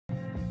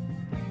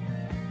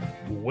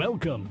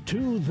Welcome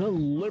to the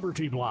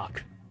Liberty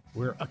Block,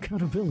 where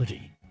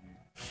accountability,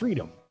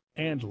 freedom,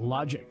 and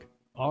logic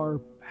are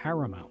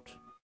paramount.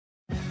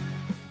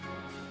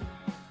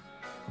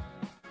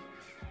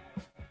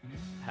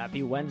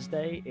 Happy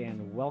Wednesday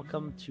and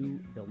welcome to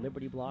the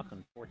Liberty Block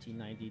on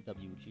 1490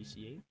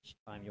 WGCH.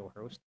 I'm your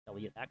host,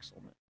 Elliot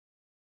Axelman.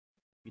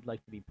 If you'd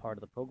like to be part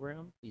of the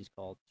program, please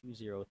call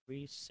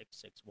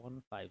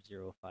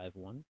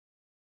 203-661-5051.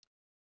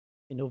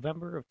 In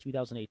November of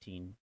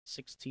 2018,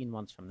 16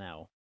 months from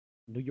now,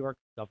 New York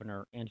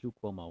Governor Andrew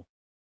Cuomo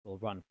will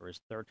run for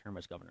his third term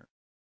as governor.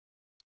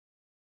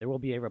 There will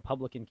be a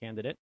Republican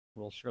candidate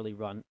who will surely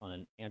run on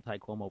an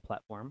anti-Cuomo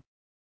platform,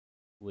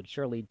 who would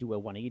surely do a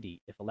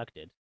 180 if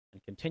elected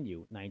and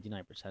continue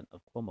 99%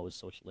 of Cuomo's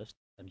socialist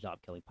and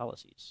job-killing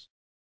policies.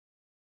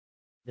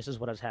 This is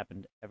what has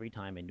happened every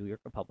time a New York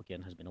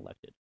Republican has been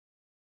elected.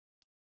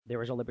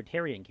 There is a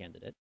Libertarian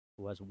candidate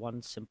who has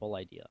one simple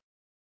idea.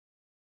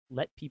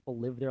 Let people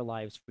live their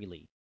lives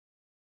freely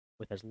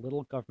with as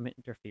little government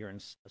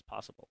interference as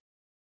possible.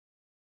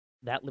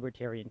 That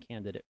Libertarian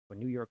candidate for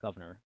New York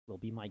governor will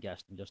be my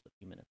guest in just a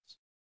few minutes.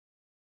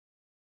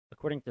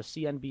 According to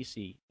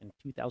CNBC, in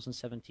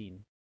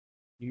 2017,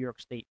 New York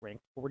State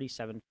ranked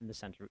 47th in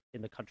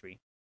the country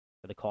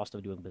for the cost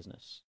of doing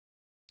business.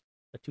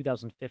 A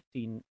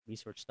 2015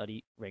 research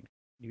study ranked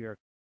New York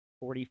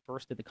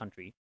 41st in the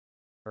country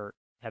for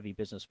heavy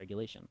business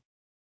regulation.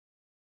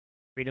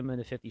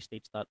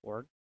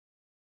 FreedomIn50States.org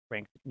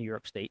ranked New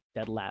York State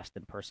dead last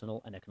in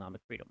personal and economic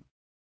freedom.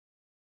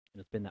 And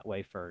it's been that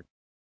way for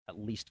at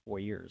least 4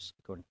 years,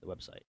 according to the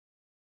website.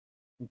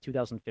 In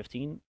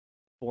 2015,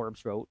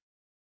 Forbes wrote,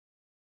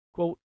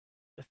 quote,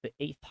 with the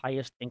 8th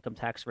highest income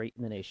tax rate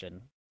in the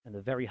nation and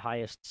the very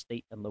highest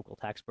state and local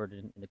tax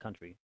burden in the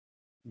country,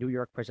 New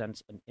York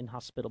presents an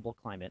inhospitable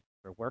climate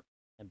for work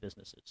and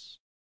businesses.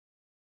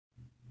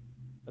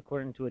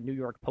 According to a New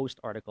York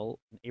Post article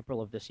in April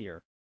of this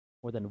year,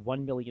 more than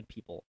 1 million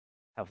people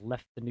have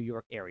left the New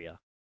York area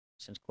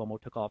since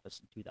Cuomo took office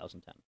in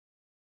 2010.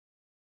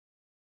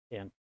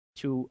 And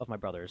 2 of my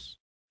brothers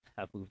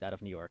have moved out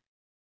of New York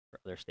for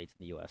other states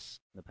in the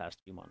U.S. in the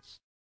past few months.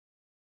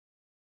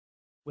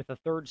 With a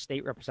 3rd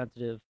state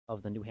representative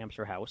of the New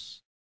Hampshire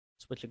House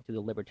switching to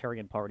the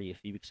Libertarian Party a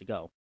few weeks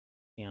ago,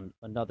 and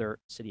another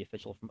city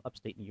official from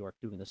upstate New York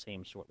doing the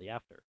same shortly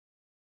after,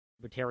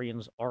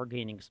 Libertarians are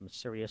gaining some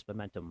serious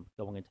momentum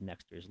going into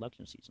next year's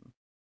election season.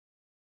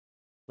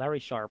 Larry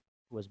Sharpe,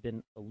 who has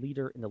been a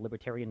leader in the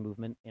Libertarian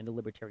movement and the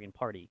Libertarian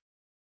Party,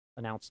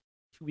 announced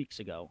 2 weeks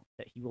ago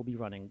that he will be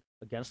running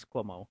against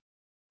Cuomo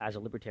as a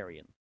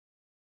Libertarian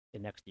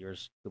in next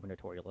year's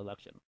gubernatorial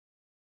election.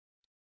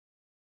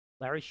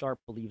 Larry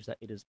Sharpe believes that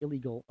it is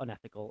illegal,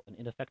 unethical, and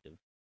ineffective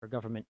for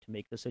government to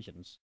make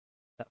decisions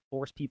that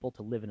force people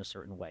to live in a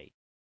certain way.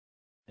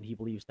 And he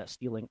believes that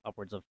stealing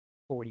upwards of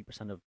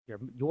 40% of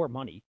your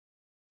money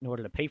in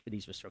order to pay for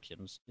these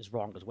restrictions is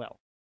wrong as well.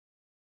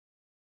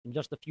 In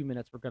just a few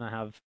minutes, we're going to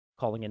have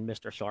calling in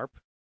Mr. Sharpe.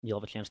 You'll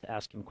have a chance to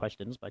ask him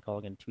questions by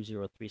calling in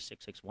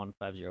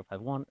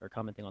 203-661-5051 or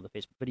commenting on the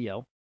Facebook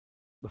video.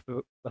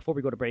 Before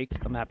we go to break,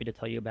 I'm happy to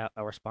tell you about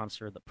our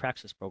sponsor, the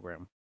Praxis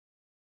program.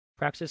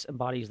 Praxis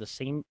embodies the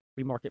same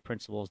free market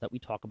principles that we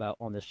talk about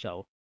on this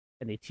show,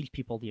 and they teach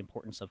people the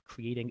importance of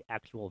creating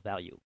actual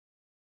value.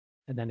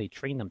 And then they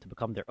train them to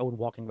become their own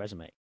walking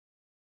resume,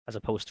 as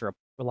opposed to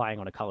relying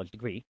on a college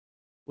degree,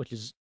 which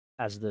is,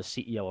 as the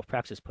CEO of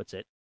Praxis puts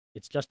it,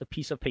 it's just a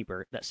piece of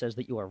paper that says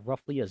that you are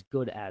roughly as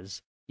good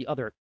as the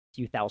other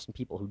few thousand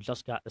people who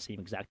just got the same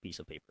exact piece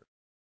of paper.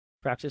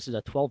 Praxis is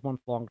a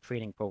 12-month-long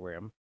training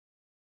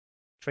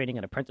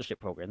and apprenticeship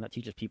program that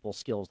teaches people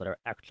skills that are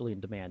actually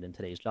in demand in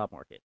today's job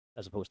market,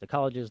 as opposed to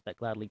colleges that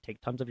gladly take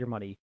tons of your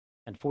money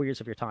and 4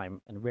 years of your time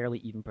and rarely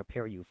even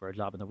prepare you for a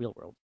job in the real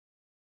world.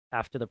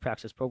 After the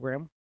Praxis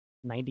program,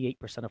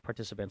 98% of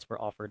participants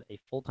were offered a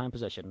full-time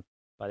position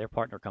by their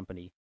partner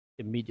company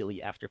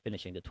immediately after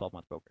finishing the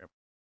 12-month program,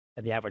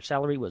 and the average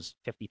salary was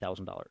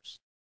 $50,000.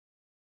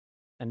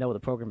 And no, the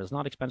program is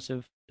not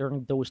expensive.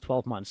 During those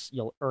 12 months,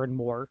 you'll earn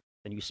more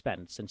than you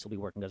spend since you'll be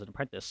working as an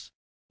apprentice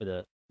for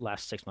the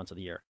last 6 months of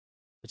the year.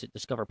 Visit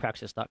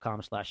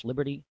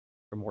discoverpraxis.com/liberty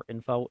for more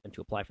info and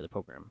to apply for the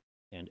program,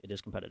 and it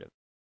is competitive.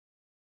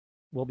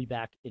 We'll be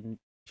back in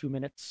 2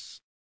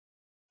 minutes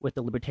with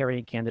the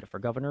Libertarian candidate for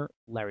governor,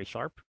 Larry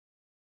Sharpe.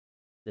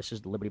 This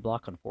is the Liberty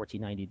Block on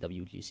 1490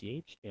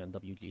 WGCH and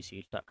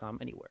WGCH.com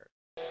anywhere.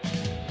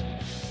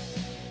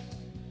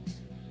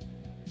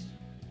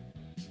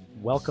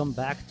 Welcome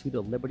back to the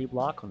Liberty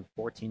Block on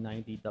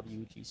 1490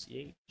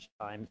 WGCH.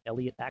 I'm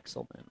Elliot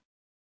Axelman.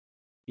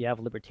 We have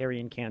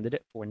Libertarian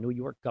candidate for New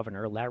York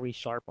Governor Larry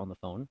Sharpe on the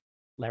phone.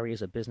 Larry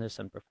is a business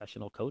and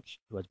professional coach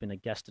who has been a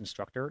guest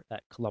instructor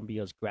at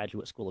Columbia's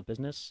Graduate School of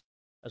Business,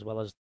 as well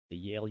as the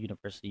Yale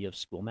University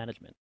School of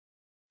Management.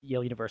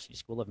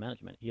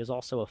 He is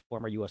also a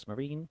former U.S.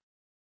 Marine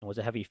and was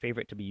a heavy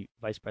favorite to be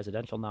vice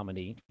presidential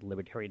nominee for the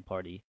Libertarian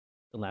Party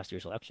in last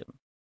year's election.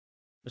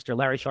 Mr.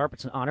 Larry Sharpe,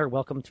 it's an honor.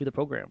 Welcome to the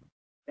program.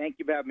 Thank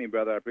you for having me,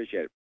 brother. I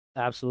appreciate it.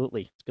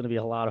 Absolutely. It's going to be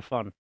a lot of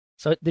fun.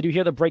 So did you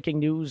hear the breaking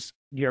news?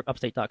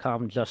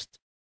 NewYorkUpstate.com just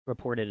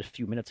reported a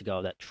few minutes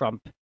ago that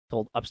Trump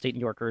told upstate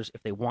New Yorkers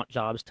if they want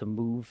jobs to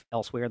move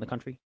elsewhere in the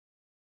country.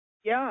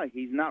 Yeah,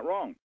 he's not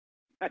wrong.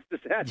 That's the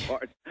sad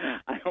part.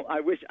 I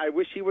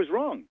wish he was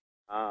wrong.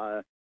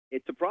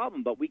 It's a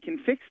problem, but we can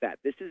fix that.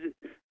 This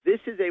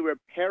is a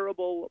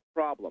repairable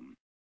problem.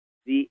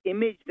 The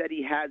image that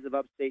he has of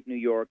upstate New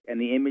York and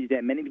the image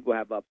that many people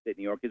have of upstate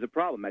New York is a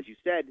problem. As you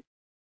said,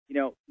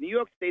 New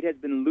York State has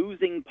been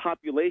losing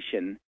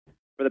population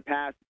for the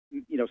past,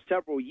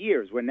 several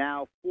years. We're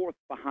now fourth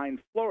behind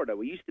Florida.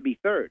 We used to be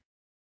third,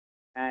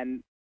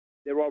 and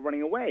they're all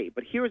running away.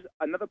 But here's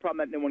another problem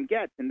that no one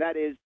gets, and that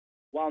is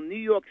while New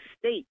York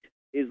State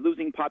is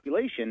losing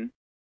population,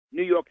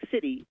 New York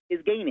City is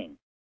gaining.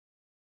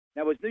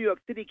 Now, as New York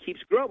City keeps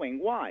growing,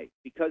 why?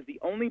 Because the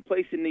only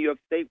place in New York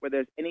State where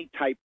there's any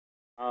type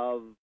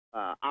of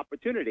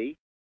opportunity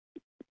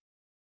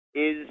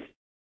is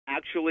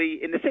actually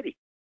in the city.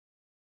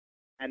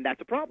 And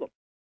that's a problem.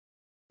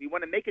 We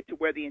want to make it to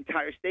where the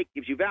entire state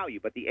gives you value.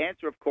 But the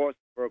answer, of course,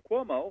 for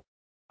Cuomo,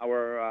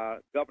 our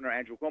Governor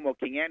Andrew Cuomo,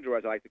 King Andrew,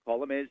 as I like to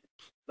call him, is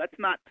let's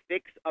not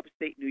fix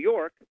upstate New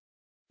York.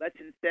 Let's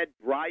instead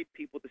bribe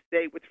people to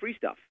stay with free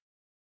stuff.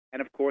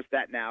 And, of course,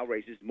 that now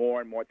raises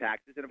more and more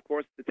taxes. And, of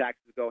course, the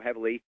taxes go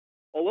heavily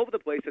all over the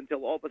place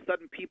until all of a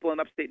sudden people in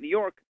upstate New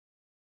York,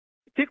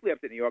 particularly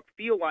upstate New York,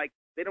 feel like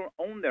they don't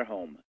own their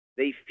home.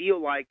 They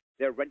feel like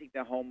they're renting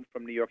their home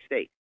from New York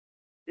State.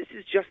 This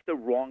is just the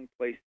wrong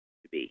place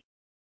to be.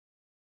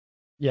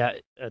 Yeah,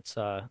 it's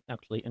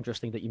actually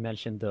interesting that you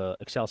mentioned the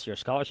Excelsior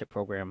Scholarship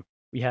Program.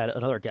 We had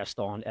another guest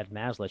on, Ed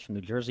Maslich from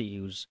New Jersey,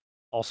 who's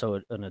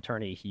also an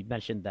attorney. He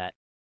mentioned that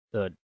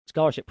the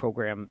scholarship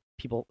program,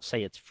 people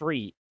say it's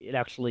free. It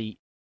actually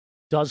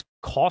does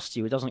cost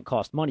you. It doesn't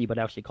cost money, but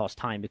it actually costs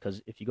time,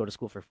 because if you go to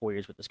school for 4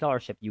 years with the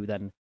scholarship, you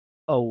then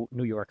owe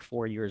New York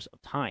 4 years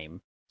of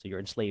time. So you're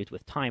enslaved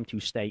with time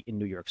to stay in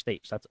New York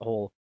State. So that's a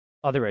whole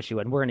other issue.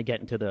 And we're going to get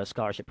into the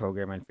scholarship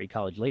program and free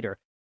college later.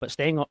 But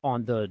staying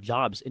on the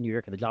jobs in New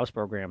York and the jobs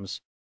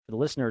programs, for the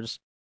listeners,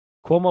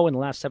 Cuomo in the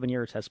last 7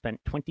 years has spent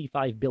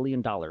 $25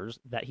 billion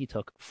that he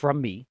took from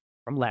me,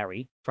 from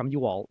Larry, from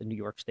you all in New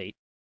York State.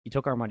 He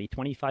took our money,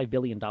 $25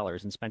 billion,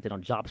 and spent it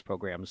on jobs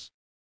programs.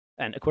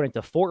 And according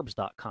to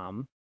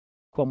Forbes.com,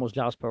 Cuomo's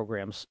jobs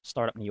programs,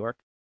 Startup New York,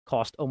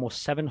 cost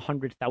almost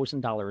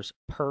 $700,000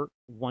 per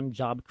one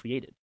job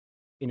created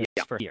in his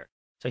first year.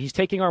 So he's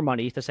taking our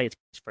money to say it's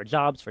for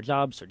jobs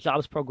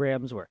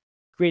programs. We're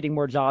creating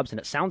more jobs, and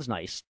it sounds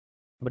nice,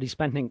 but he's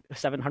spending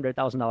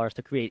 $700,000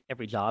 to create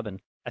every job. And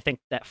I think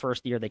that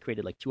first year they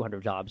created like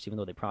 200 jobs, even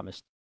though they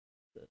promised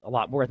a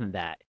lot more than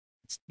that.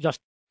 It's just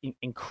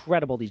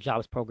incredible, these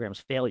jobs programs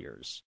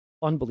failures.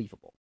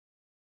 Unbelievable.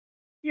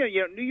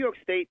 New York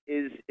State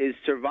is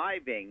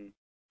surviving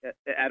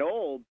at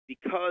all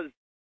because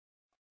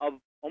of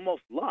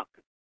almost luck.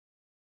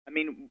 I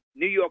mean,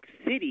 New York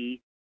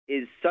City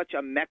is such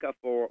a mecca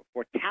for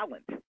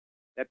talent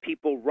that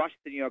people rush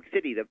to New York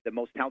City. The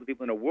most talented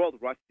people in the world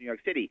rush to New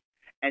York City.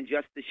 And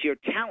just the sheer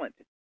talent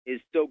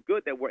is so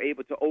good that we're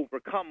able to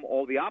overcome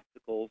all the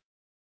obstacles,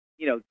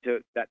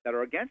 that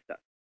are against us.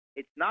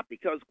 It's not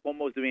because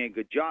Cuomo's doing a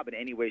good job in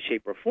any way,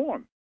 shape, or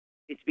form.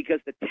 It's because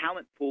the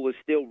talent pool is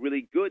still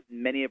really good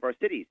in many of our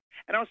cities.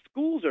 And our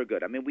schools are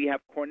good. I mean, we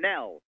have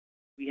Cornell.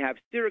 We have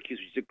Syracuse,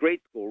 which is a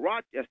great school.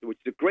 Rochester, which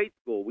is a great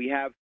school. We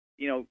have,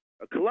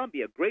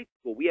 Columbia, great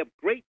school. We have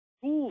great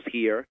schools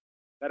here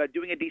that are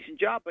doing a decent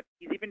job, but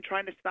he's even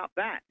trying to stop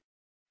that.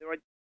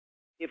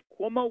 If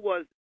Cuomo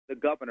was the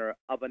governor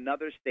of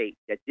another state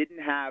that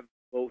didn't have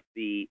both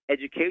the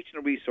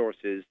educational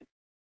resources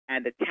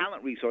and the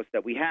talent resource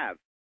that we have,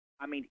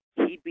 I mean,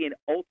 he'd be an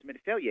ultimate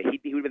failure.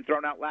 He would have been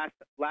thrown out last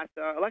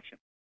election.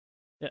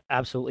 Yeah,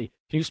 absolutely.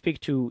 Can you speak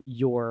to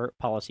your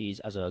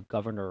policies as a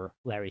governor,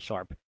 Larry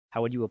Sharpe?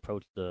 How would you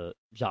approach the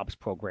jobs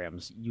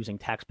programs using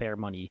taxpayer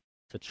money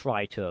to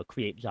try to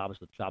create jobs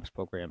with jobs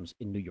programs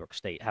in New York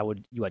State? How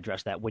would you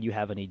address that? Would you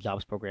have any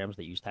jobs programs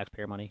that use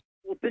taxpayer money?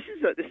 Well, this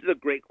is a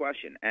great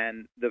question.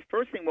 And the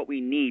first thing what we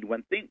need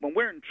when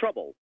we're in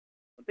trouble,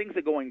 when things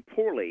are going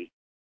poorly,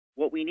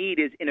 what we need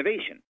is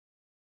innovation.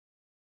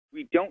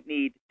 We don't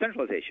need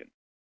centralization.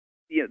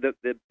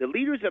 The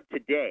leaders of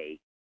today,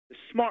 the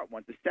smart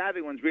ones, the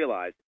savvy ones,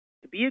 realize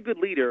to be a good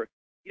leader,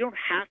 you don't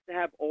have to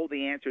have all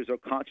the answers or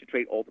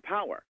concentrate all the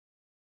power.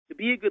 To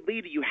be a good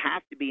leader, you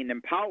have to be an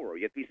empowerer.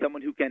 You have to be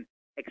someone who can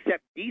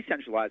accept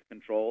decentralized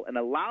control and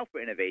allow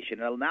for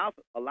innovation and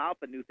allow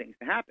for new things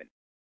to happen.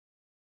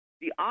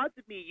 The odds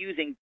of me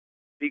using,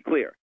 be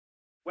clear,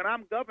 when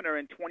I'm governor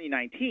in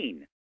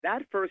 2019,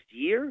 that first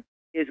year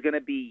is going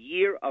to be a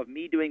year of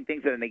me doing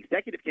things that an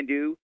executive can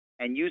do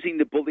and using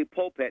the bully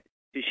pulpit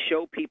to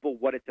show people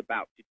what it's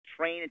about, to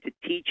train and to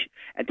teach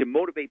and to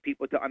motivate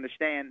people to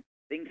understand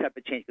things have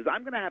to change. Because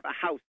I'm going to have a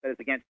house that is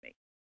against me,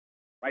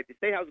 right? The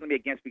state house is going to be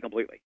against me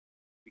completely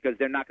because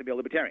they're not going to be a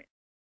libertarian.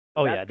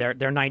 Oh, yeah, they're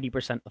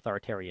 90%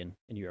 authoritarian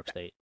in New York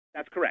State.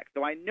 That's correct.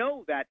 So I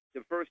know that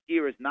the first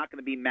year is not going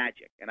to be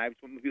magic, and I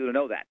just want people to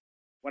know that.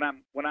 When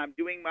I'm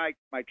doing my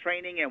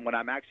training and when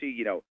I'm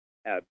actually,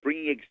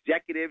 bringing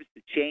executives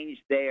to change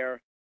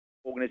their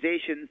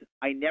organizations.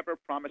 I never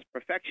promise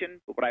perfection,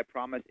 but what I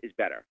promise is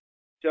better.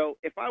 So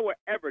if I were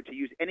ever to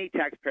use any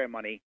taxpayer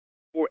money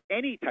for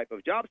any type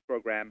of jobs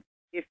program,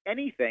 if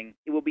anything,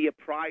 it will be a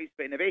prize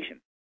for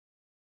innovation.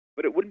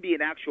 But it wouldn't be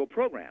an actual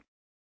program.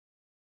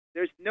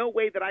 There's no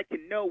way that I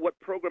can know what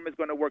program is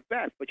going to work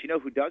best. But you know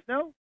who does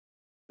know?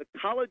 The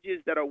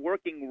colleges that are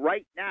working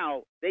right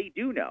now, they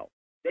do know.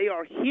 They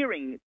are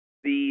hearing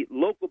the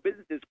local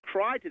businesses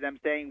cry to them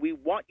saying, we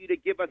want you to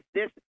give us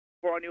this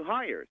for our new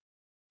hires.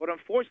 But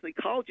unfortunately,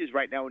 colleges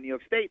right now in New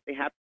York State,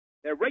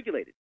 they're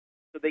regulated.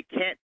 So they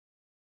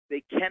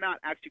cannot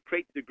actually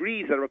create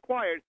degrees that are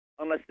required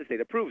unless the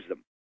state approves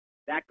them.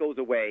 That goes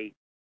away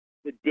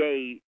the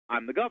day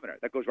I'm the governor.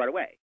 That goes right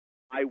away.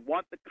 I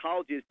want the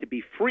colleges to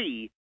be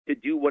free to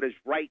do what is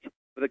right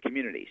for the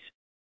communities.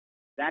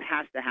 That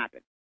has to happen.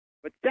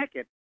 But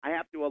second, I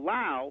have to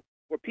allow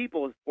for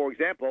people, for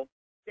example,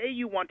 say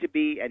you want to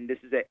be, and this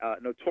is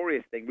a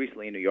notorious thing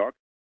recently in New York,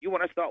 you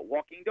want to start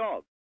walking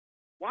dogs.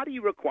 Why do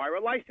you require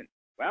a license?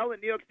 Well, in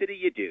New York City,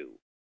 you do.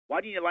 Why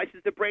do you need a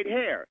license to braid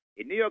hair?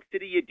 In New York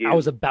City, you do. I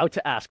was about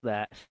to ask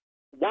that.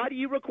 Why do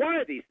you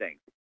require these things?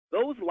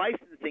 Those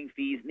licensing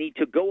fees need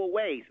to go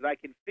away so that I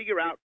can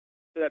figure out,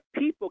 so that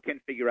people can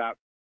figure out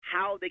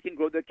how they can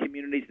grow their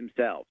communities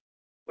themselves.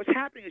 What's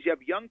happening is you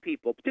have young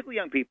people, particularly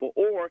young people,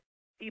 or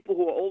people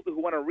who are older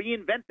who want to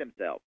reinvent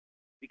themselves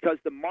because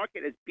the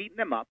market has beaten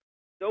them up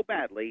so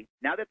badly.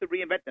 Now they have to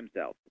reinvent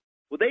themselves.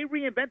 Well, they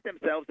reinvent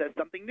themselves as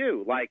something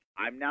new, like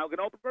I'm now going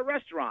to open up a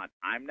restaurant.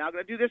 I'm now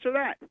going to do this or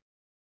that.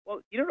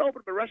 Well, you know, to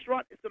open up a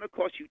restaurant, it's going to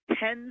cost you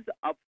tens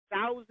of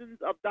thousands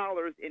of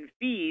dollars in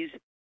fees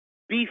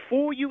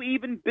before you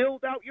even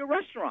build out your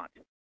restaurant.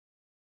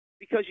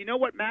 Because you know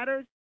what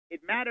matters?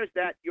 It matters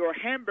that your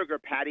hamburger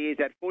patty is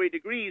at 40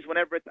 degrees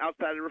whenever it's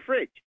outside of the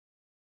fridge.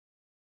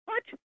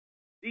 What?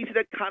 These are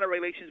the kind of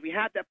regulations we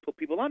have that put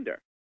people under.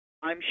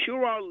 I'm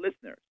sure our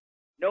listeners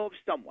know of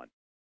someone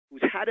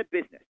who's had a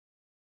business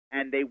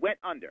and they went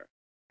under,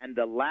 and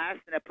the last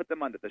thing that put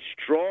them under, the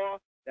straw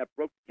that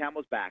broke the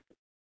camel's back,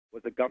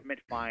 was a government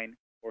fine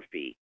or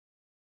fee.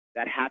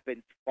 That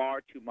happens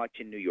far too much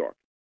in New York.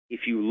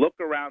 If you look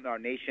around our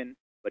nation,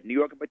 but New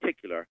York in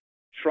particular,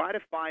 try to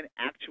find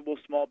actual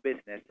small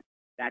business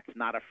that's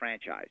not a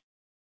franchise.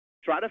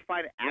 Try to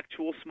find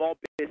actual small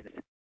business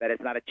that is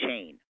not a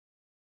chain.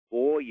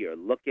 Boy, you're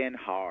looking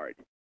hard.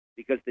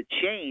 Because the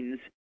chains,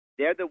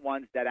 they're the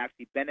ones that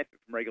actually benefit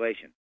from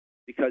regulation.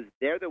 Because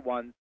they're the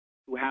ones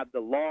who have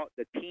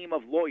the team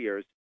of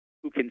lawyers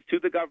who can sue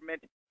the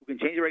government, who can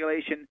change the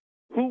regulation,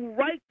 who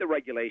write the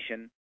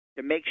regulation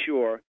to make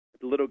sure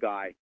that the little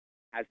guy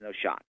has no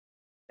shot.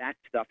 That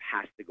stuff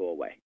has to go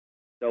away.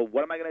 So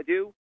what am I going to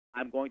do?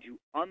 I'm going to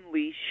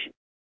unleash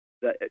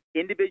the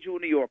individual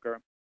New Yorker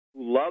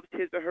who loves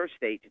his or her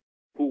state,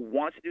 who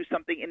wants to do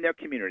something in their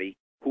community,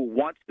 who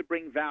wants to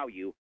bring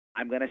value.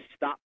 I'm going to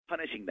stop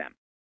punishing them.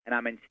 And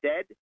I'm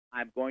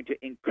going to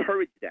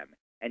encourage them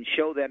and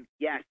show them,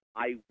 yes,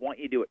 I want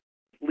you to do it.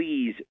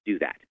 Please do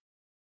that.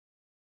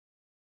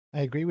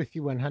 I agree with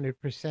you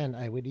 100%.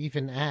 I would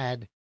even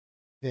add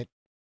that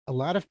a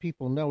lot of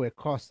people know it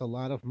costs a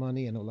lot of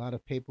money and a lot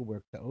of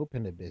paperwork to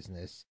open a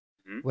business.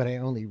 Mm-hmm. What I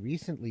only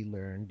recently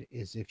learned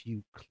is if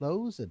you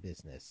close a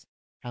business,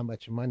 how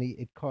much money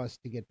it costs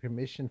to get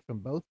permission from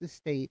both the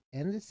state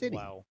and the city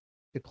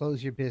to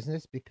close your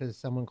business, because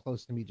someone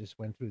close to me just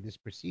went through this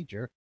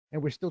procedure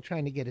and we're still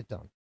trying to get it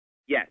done.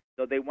 Yes,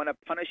 so they want to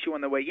punish you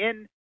on the way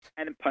in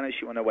and punish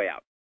you on the way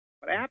out.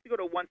 But I have to go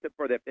to one step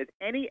further. If there's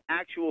any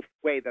actual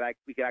way that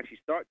we could actually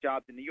start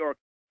jobs in New York,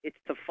 it's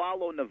to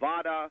follow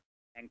Nevada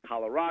and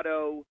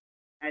Colorado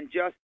and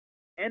just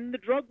end the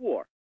drug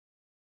war.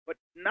 But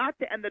not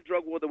to end the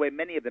drug war the way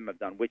many of them have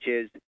done, which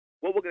is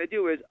what we're going to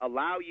do is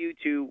allow you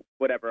to,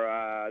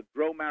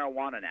 grow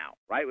marijuana now,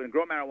 right? We're going to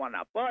grow marijuana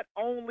now, but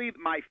only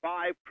my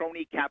 5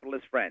 crony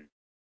capitalist friends.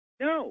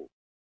 No,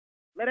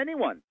 let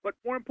anyone. But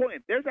more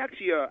important, there's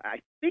actually I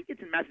think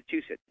it's in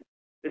Massachusetts.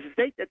 There's a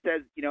state that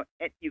says,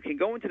 you can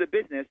go into the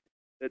business,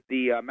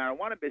 the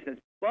marijuana business,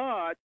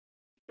 but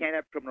you can't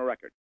have a criminal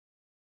record.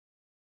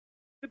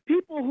 The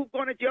people who've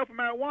gone to jail for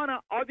marijuana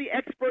are the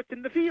experts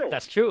in the field.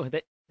 That's true.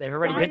 They've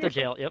already been to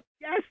jail. Yep.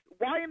 Yes.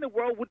 Why in the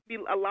world wouldn't be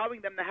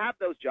allowing them to have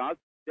those jobs?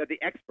 They're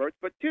the experts.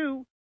 But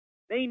 2,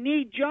 they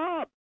need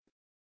jobs,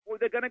 or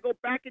they're going to go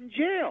back in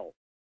jail.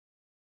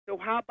 So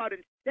how about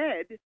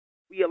instead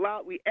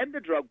we end the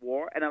drug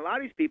war and allow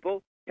these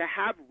people to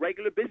have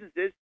regular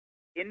businesses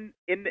in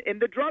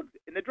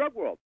the drug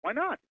world? Why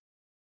not?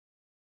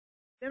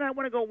 Then I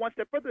want to go one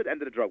step further at the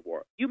end of the drug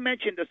war. You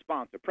mentioned a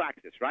sponsor,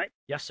 Praxis, right?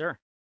 Yes, sir.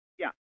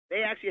 Yeah,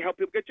 they actually help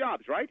people get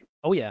jobs, right?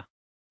 Oh yeah.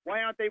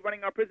 Why aren't they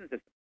running our prison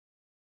system?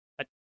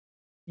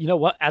 You know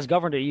what? As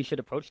governor, you should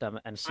approach them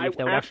and see if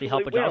they would actually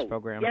help a jobs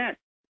program. Yes.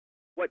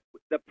 What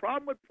the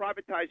problem with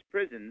privatized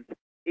prisons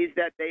is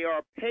that they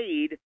are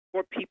paid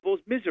for people's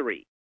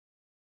misery.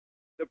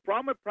 The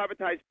problem with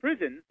privatized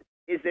prisons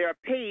is they are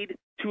paid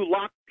to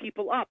lock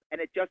people up, and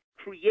it just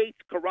creates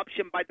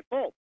corruption by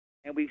default.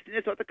 And we've seen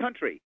this throughout the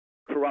country.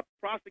 Corrupt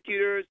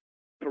prosecutors,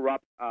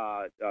 corrupt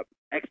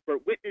expert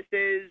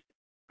witnesses,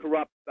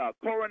 corrupt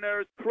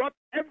coroners, corrupt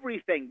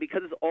everything,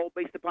 because it's all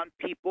based upon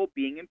people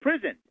being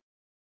imprisoned.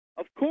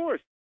 Of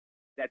course,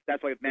 that's why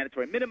we have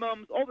mandatory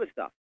minimums, all this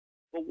stuff.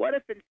 But what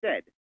if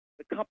instead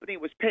the company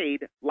was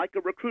paid like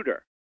a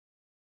recruiter?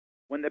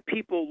 When the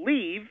people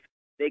leave,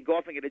 they go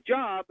off and get a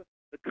job.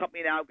 The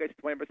company now gets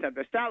 20% of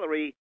their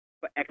salary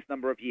for X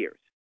number of years.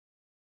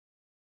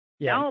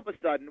 Yeah. Now all of a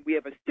sudden, we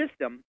have a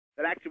system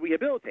that actually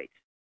rehabilitates.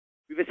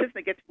 We have a system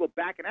that gets people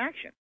back in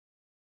action,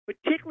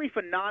 particularly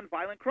for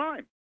nonviolent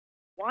crime.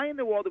 Why in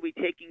the world are we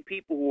taking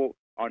people who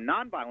are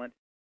nonviolent,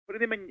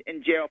 putting them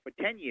in jail for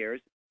 10 years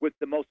with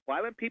the most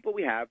violent people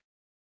we have,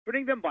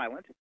 putting them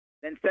violent,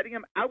 then setting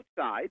them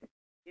outside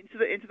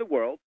into the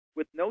world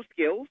with no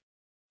skills,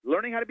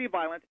 learning how to be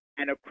violent,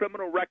 and a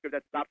criminal record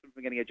that stops them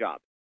from getting a job?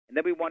 And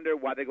then we wonder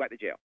why they go back to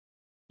jail.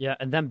 Yeah,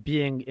 and them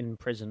being in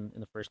prison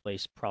in the first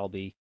place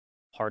probably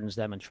hardens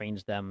them and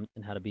trains them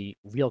in how to be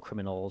real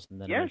criminals,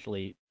 and then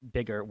eventually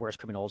bigger, worse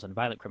criminals and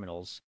violent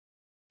criminals,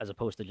 as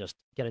opposed to just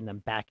getting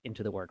them back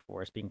into the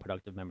workforce, being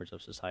productive members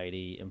of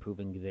society,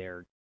 improving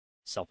their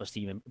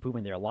self-esteem,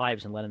 improving their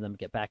lives, and letting them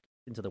get back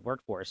into the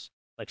workforce.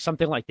 Like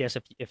something like this,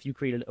 if you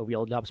created a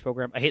real jobs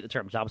program, I hate the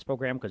term jobs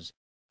program because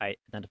I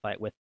identify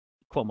it with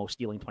Cuomo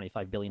stealing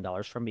 $25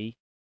 billion from me.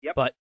 Yep.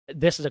 But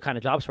this is a kind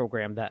of jobs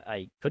program that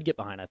I could get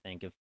behind, I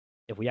think,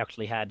 if we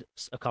actually had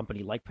a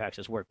company like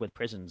Praxis work with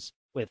prisons,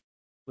 with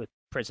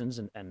prisons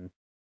and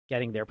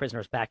getting their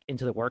prisoners back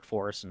into the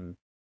workforce, and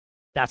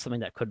that's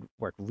something that could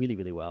work really,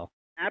 really well.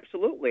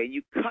 Absolutely, and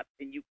you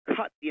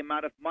cut the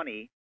amount of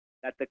money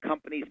that the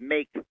companies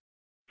make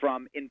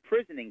from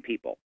imprisoning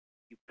people.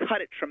 You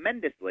cut it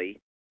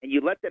tremendously, and you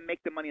let them make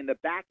the money in the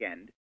back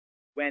end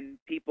when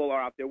people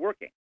are out there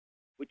working,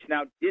 which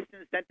now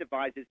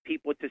disincentivizes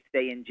people to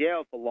stay in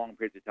jail for long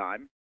periods of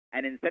time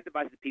and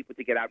incentivizes people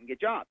to get out and get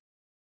jobs.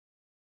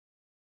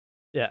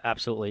 Yeah,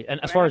 absolutely. And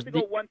as I far have as to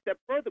go one step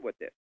further with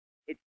this.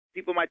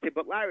 People might say,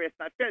 but Larry, it's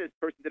not fair. This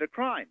person did a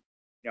crime.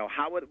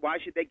 Why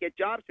should they get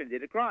jobs when they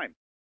did a crime?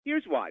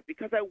 Here's why.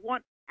 Because I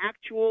want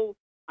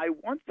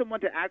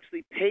someone to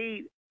actually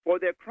pay for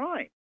their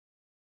crime.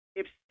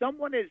 If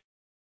someone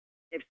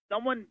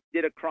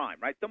did a crime,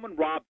 right? Someone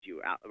robbed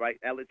you, right?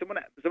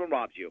 Someone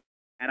robs you,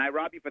 and I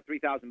rob you for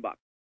 $3,000.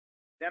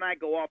 Then I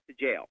go off to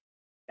jail.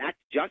 That's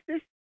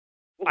justice?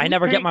 Well, I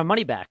never get my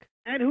money back.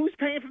 And who's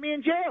paying for me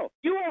in jail?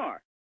 You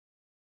are.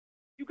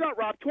 You got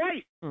robbed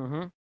twice.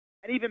 Mm-hmm.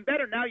 And even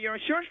better, now your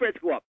insurance rates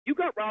go up. You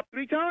got robbed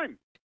 3 times.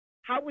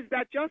 How is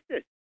that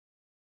justice?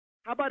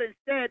 How about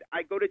instead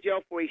I go to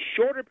jail for a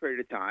shorter period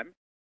of time,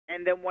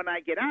 and then when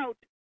I get out,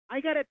 I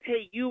got to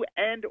pay you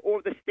and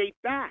or the state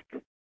back?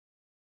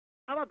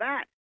 How about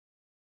that?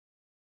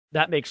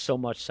 That makes so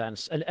much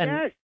sense. And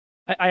yes.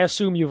 I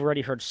assume you've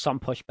already heard some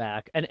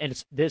pushback, and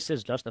this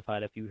is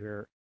justified if you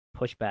hear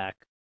pushback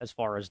as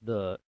far as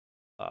the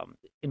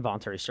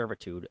involuntary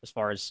servitude, as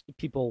far as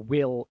people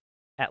will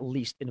at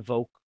least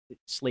invoke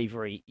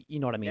slavery. You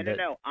know what I mean?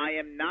 No. I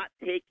am not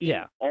taking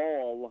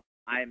all.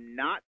 I'm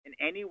not in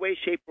any way,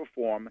 shape, or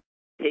form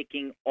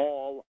taking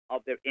all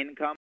of their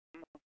income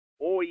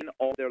or even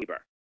all their labor.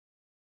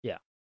 Yeah.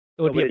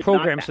 It would be a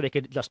program so they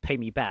could just pay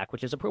me back,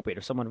 which is appropriate.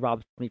 If someone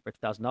robs me for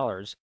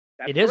 $1,000,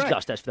 it is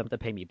justice for them to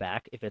pay me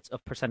back if it's a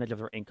percentage of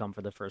their income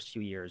for the first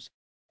few years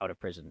out of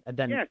prison. And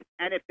then yes,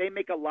 and if they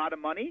make a lot of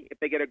money, if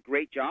they get a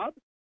great job,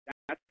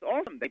 that's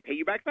awesome. They pay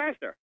you back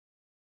faster.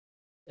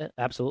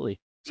 Absolutely.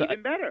 So,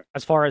 even better.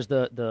 As far as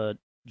the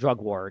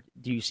drug war,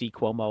 do you see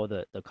Cuomo,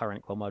 the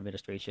current Cuomo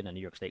administration in New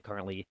York State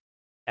currently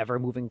ever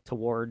moving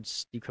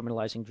towards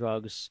decriminalizing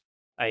drugs?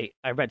 I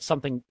read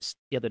something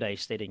the other day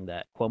stating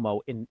that Cuomo,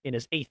 in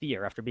his 8th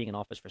year after being in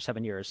office for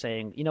 7 years,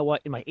 saying, you know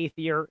what, in my 8th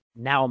year,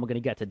 now I'm going to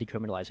get to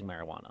decriminalizing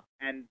marijuana.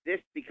 And this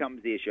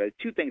becomes the issue. There's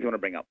 2 things I want to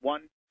bring up.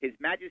 One, His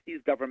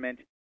Majesty's government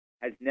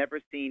has never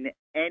seen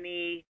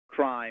any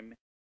crime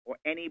or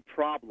any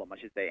problem,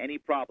 any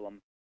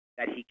problem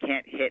that he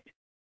can't hit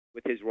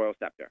with his royal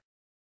scepter.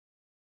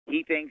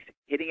 He thinks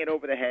hitting it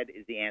over the head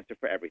is the answer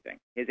for everything.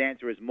 His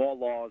answer is more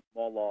laws,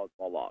 more laws,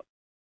 more laws.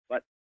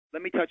 But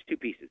let me touch 2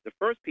 pieces. The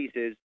first piece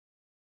is,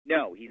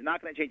 no, he's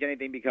not going to change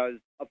anything because,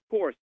 of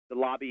course, the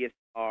lobbyists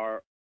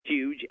are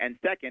huge. And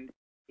second,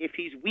 if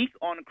he's weak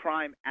on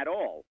crime at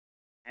all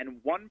and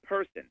one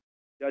person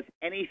does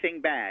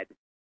anything bad,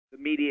 the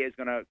media is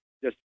going to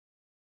just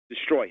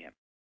destroy him.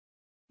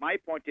 My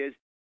point is,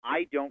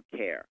 I don't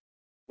care.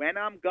 When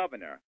I'm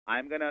governor,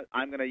 I'm gonna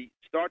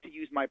start to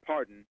use my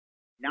pardon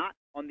not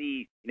on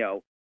the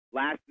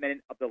last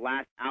minute of the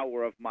last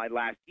hour of my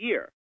last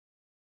year.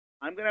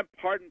 I'm going to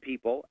pardon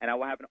people, and I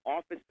will have an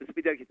office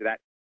specifically dedicated to that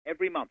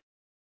every month.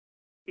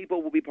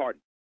 People will be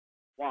pardoned.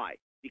 Why?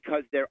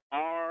 Because there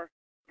are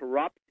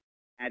corrupt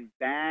and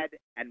bad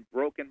and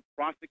broken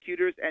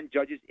prosecutors and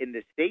judges in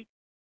this state,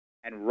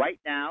 and right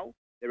now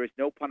there is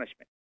no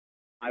punishment.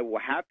 I will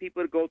have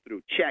people to go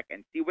through, check,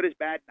 and see what is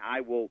bad, and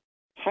I will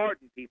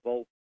pardon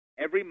people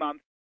every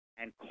month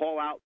and call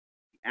out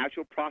the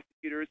actual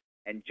prosecutors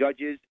and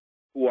judges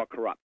who are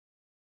corrupt.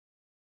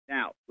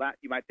 Now,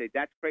 you might say,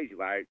 that's crazy,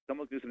 Larry.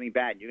 Someone's doing something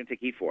bad, and you're going to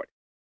take heat for it.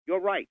 you're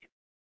right.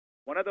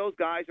 One of those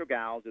guys or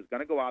gals is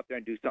going to go out there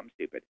and do something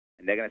stupid.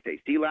 And they're going to say,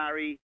 see,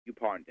 Larry, you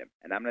pardoned him.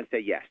 And I'm going to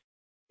say, yes,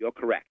 you're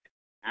correct.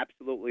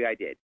 Absolutely, I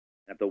did.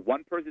 And if the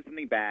one person did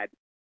something bad,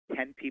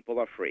 10 people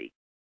are free.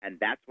 And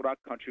that's what our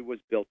country was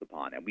built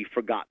upon. And we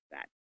forgot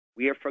that.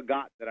 We have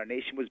forgotten that our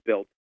nation was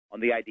built on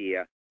the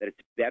idea that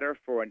it's better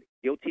for a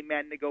guilty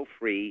man to go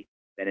free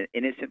than an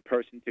innocent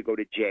person to go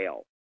to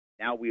jail.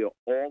 Now we are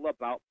all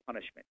about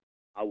punishment.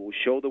 I will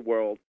show the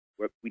world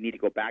where we need to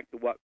go back to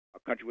what our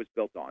country was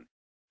built on.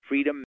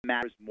 Freedom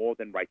matters more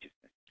than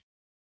righteousness.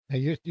 Now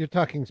you're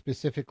talking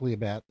specifically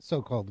about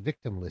so-called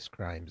victimless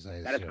crimes, I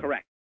assume. That is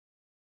correct.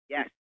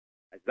 Yes,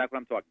 that's exactly what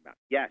I'm talking about.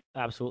 Yes.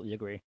 Absolutely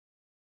agree.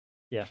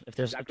 Yeah, if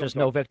there's Exactly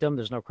no victim,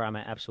 there's no crime.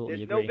 I absolutely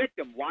There's agree. no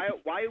victim. Why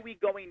are we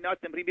going nuts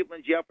and putting people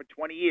in jail for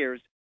 20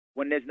 years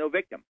when there's no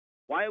victim?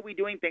 Why are we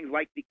doing things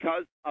like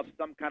because of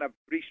some kind of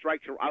 3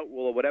 strikes or out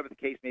rule or whatever the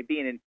case may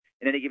be, and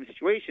in any given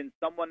situation,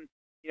 someone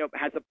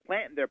has a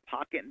plant in their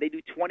pocket and they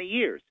do 20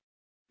 years?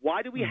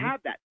 Why do we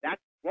have that?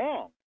 That's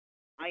wrong.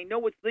 I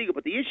know it's legal,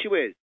 but the issue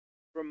is,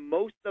 for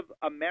most of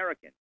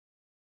Americans,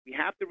 we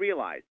have to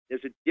realize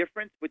there's a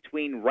difference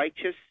between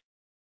righteous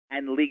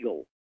and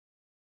legal.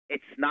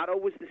 It's not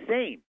always the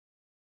same.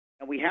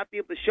 And we have to be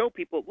able to show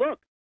people, look,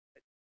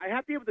 I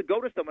have to be able to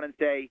go to someone and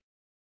say,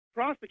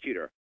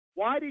 prosecutor,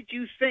 why did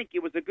you think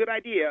it was a good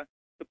idea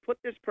to put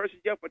this person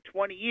in jail for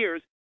 20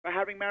 years for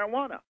having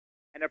marijuana?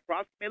 And the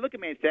prosecutor may look at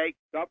me and say,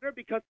 Governor,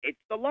 because it's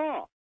the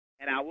law.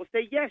 And I will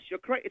say, yes, you're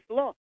correct, it's the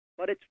law,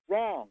 but it's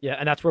wrong. Yeah,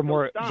 and that's where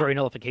more stop. jury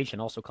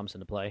nullification also comes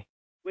into play.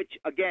 Which,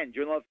 again,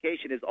 jury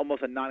nullification is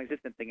almost a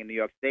non-existent thing in New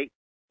York State.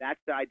 That's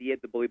the idea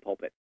of the bully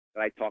pulpit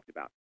that I talked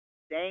about.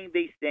 Saying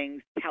these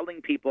things,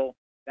 telling people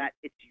that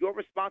it's your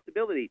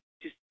responsibility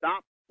to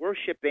stop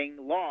worshiping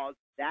laws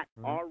that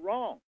are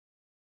wrong.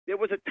 There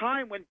was a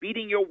time when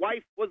beating your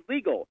wife was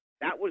legal.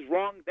 That was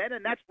wrong then,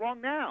 and that's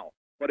wrong now.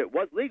 But it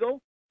was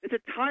legal.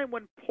 There's a time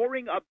when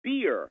pouring a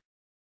beer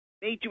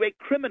made you a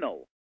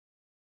criminal.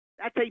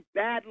 That's a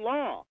bad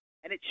law,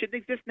 and it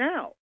shouldn't exist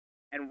now.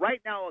 And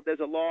right now, there's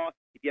a law,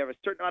 if you have a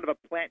certain amount of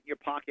a plant in your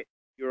pocket,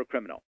 you're a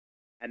criminal.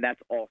 And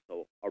that's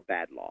also a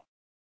bad law.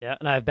 Yeah,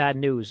 and I have bad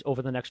news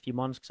over the next few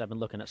months because I've been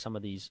looking at some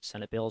of these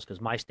Senate bills because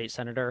my state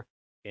senator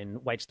in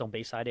Whitestone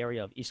Bayside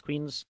area of East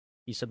Queens,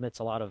 he submits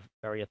a lot of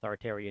very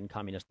authoritarian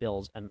communist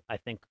bills, and I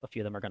think a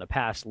few of them are going to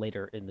pass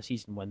later in the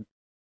season when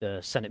the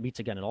Senate meets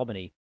again in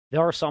Albany.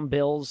 There are some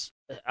bills,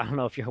 I don't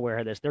know if you're aware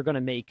of this, they want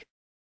to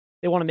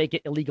make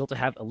it illegal to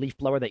have a leaf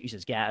blower that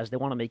uses gas. They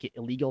want to make it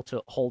illegal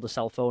to hold a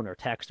cell phone or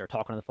text or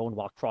talk on the phone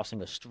while crossing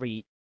a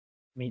street.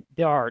 I mean,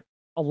 there are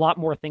a lot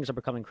more things are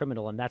becoming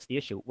criminal, and that's the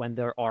issue. When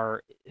there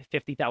are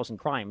 50,000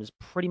 crimes,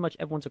 pretty much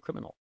everyone's a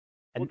criminal.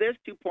 And well, there's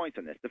 2 points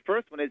on this. The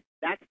first one is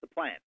that's the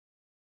plan.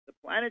 The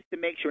plan is to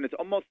make sure, and it's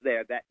almost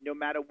there, that no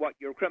matter what,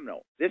 you're a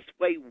criminal. This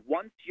way,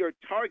 once you're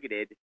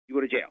targeted, you go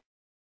to jail,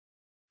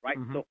 right?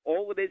 So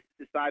all it is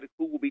to decide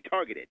who will be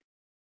targeted,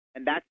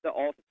 and that's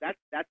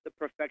the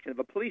perfection of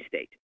a police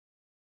state.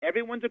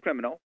 Everyone's a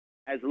criminal.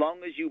 As long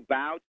as you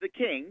bow to the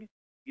king,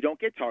 you don't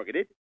get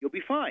targeted. You'll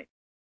be fine.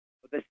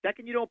 But the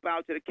second you don't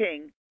bow to the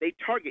king, they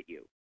target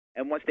you.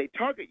 And once they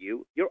target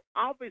you, you're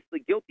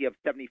obviously guilty of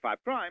 75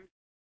 crimes,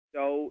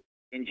 so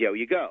in jail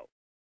you go.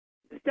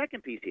 The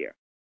second piece here,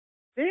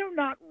 they're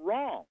not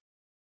wrong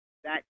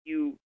that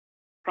you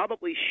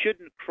probably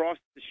shouldn't cross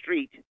the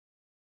street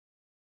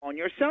on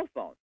your cell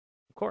phone.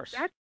 of course.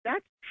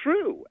 That's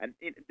true. And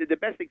the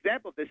best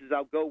example of this is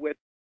I'll go with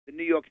the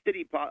New York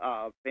City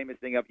famous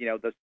thing of,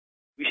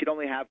 we should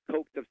only have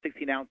Cokes of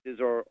 16 ounces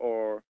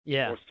or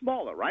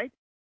smaller, right?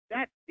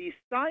 That the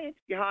science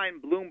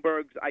behind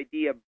Bloomberg's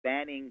idea of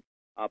banning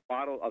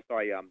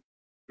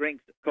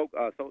drinks, Coke,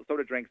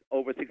 soda drinks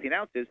over 16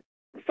 ounces,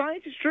 the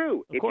science is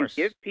true. Of course.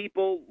 You give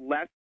people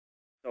less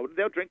soda,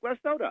 they'll drink less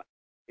soda.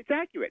 It's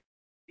accurate.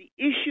 The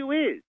issue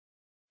is,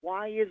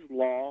 why is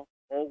law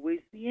always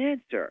the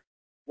answer?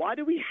 Why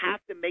do we have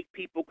to make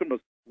people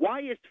criminals?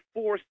 Why is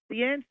force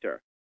the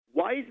answer?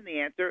 Why isn't the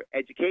answer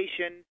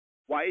education?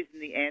 Why isn't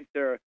the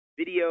answer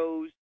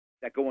videos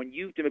that go on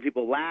YouTube to make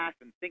people laugh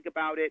and think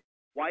about it?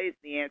 Why isn't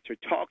the answer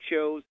talk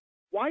shows?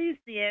 Why is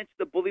the answer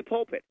the bully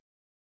pulpit?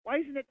 Why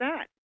isn't it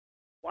that?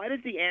 Why does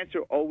the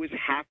answer always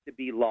have to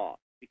be law?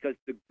 Because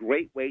the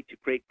great way to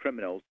create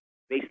criminals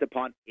based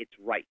upon it's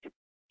right.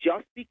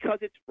 Just because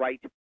it's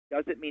right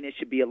doesn't mean it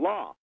should be a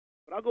law.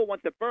 But I'll go one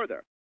step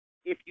further.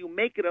 If you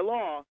make it a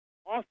law,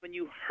 often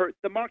you hurt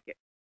the market.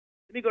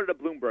 Let me go to the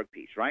Bloomberg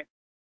piece, right?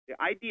 The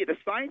idea, the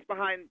science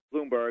behind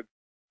Bloomberg,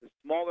 the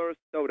smaller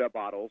soda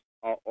bottles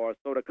or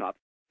soda cups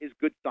is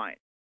good science.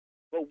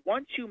 But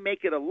once you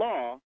make it a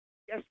law,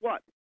 guess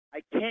what?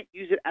 I can't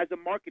use it as a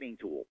marketing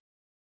tool.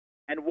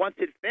 And once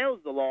it fails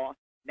the law,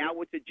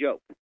 now it's a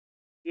joke.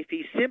 If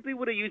he simply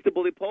would have used the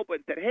bully pulpit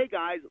and said, hey,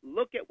 guys,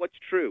 look at what's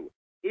true.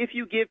 If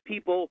you give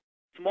people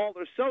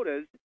smaller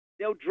sodas,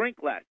 they'll drink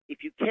less.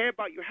 If you care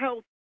about your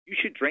health, you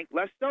should drink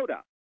less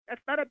soda.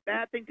 That's not a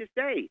bad thing to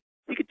say.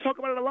 He could talk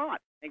about it a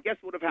lot. And guess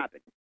what would have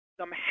happened?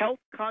 Some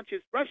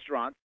health-conscious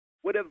restaurants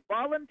would have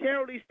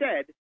voluntarily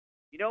said,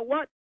 you know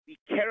what? We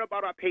care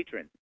about our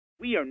patrons.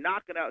 we are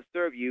not going to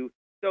serve you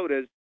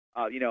sodas,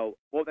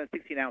 more than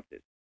 16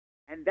 ounces.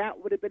 And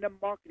that would have been a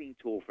marketing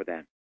tool for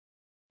them.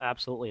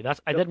 Absolutely.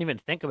 I didn't even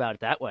think about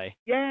it that way.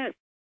 Yes.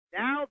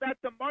 Now that's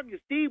a marketing.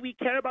 See, we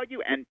care about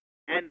you. And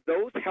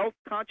those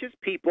health-conscious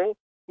people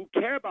who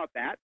care about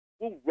that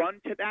will run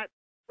to that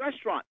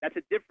restaurant. That's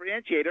a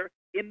differentiator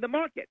in the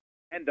market.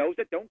 And those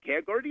that don't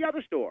care go to the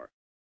other store.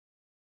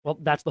 Well,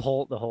 that's the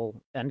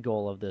whole end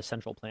goal of the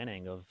central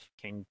planning of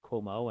King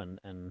Cuomo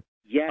and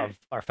Yes. of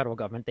our federal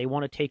government. They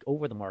want to take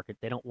over the market.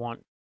 They don't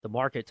want the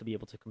market to be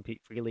able to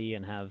compete freely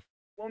and have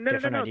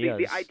different ideas.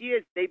 The idea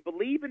is they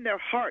believe in their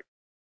heart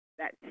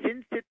that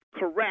since it's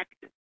correct,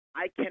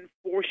 I can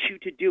force you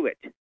to do it.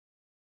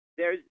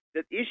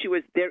 The issue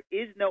is there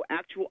is no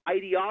actual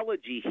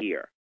ideology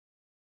here.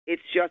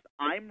 It's just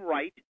I'm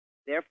right,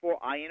 therefore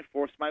I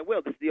enforce my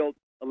will. This is the old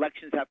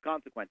elections have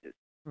consequences,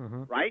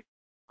 right?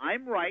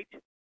 I'm right,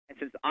 and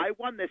since I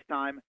won this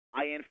time,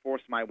 I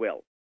enforce my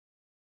will.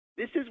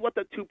 This is what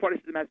the two-party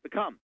system has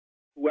become.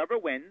 Whoever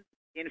wins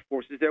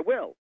enforces their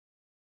will.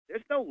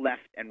 There's no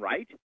left and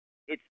right.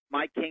 It's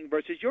my king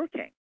versus your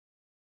king.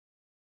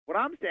 What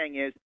I'm saying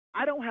is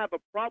I don't have a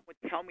problem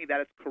with telling me that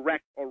it's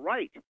correct or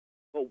right,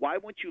 but why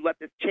won't you let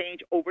this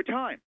change over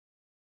time?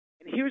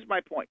 And here's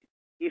my point.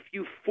 If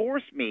you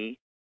force me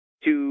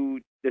to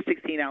the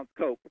 16-ounce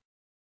Coke,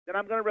 then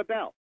I'm going to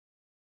rebel.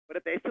 But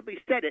if they simply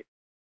said it,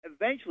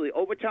 eventually,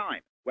 over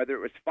time, whether it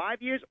was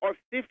 5 years or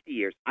 50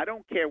 years, I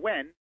don't care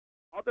when,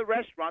 other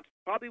restaurants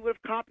probably would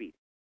have copied.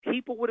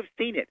 People would have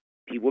seen it.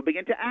 People would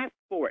begin to ask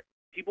for it.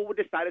 People would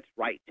decide it's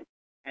right.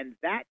 And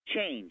that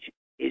change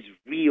is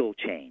real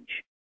change,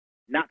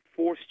 not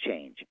forced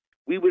change.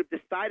 We would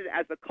have decided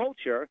as a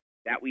culture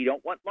that we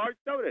don't want large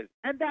sodas,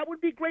 and that would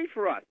be great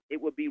for us.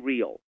 It would be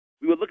real.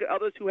 We would look at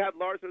others who have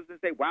large sodas and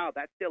say, wow,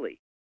 that's silly.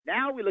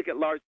 Now we look at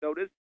large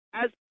sodas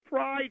as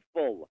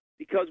prideful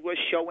because we're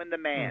showing the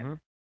man.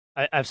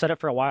 I've said it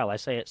for a while. I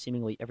say it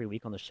seemingly every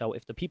week on the show.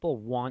 If the people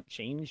want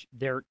change,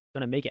 they're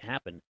going to make it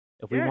happen.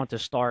 If we want to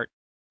start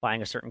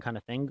buying a certain kind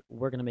of thing,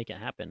 we're going to make it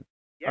happen.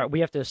 All right,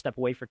 we have to step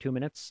away for 2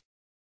 minutes.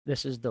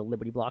 This is the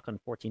Liberty Block on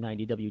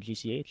 1490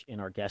 WGCH,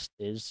 and our guest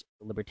is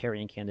the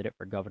Libertarian candidate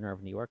for governor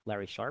of New York,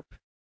 Larry Sharpe.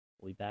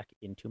 We'll be back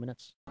in 2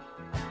 minutes.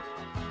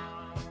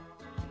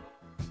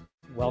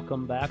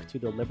 Welcome back to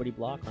the Liberty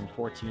Block on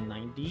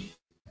 1490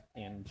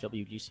 and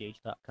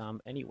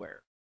WGCH.com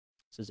anywhere.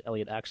 This is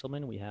Elliot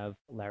Axelman. We have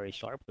Larry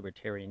Sharpe,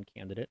 Libertarian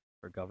candidate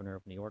for governor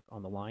of New York,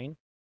 on the line.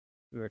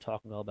 We were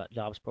talking all about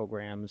jobs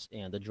programs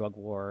and the drug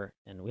war,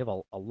 and we have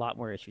a lot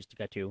more issues to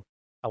get to.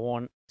 I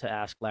want to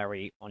ask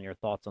Larry on your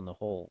thoughts on the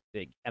whole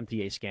big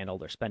MTA scandal.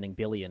 They're spending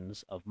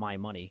billions of my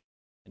money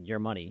and your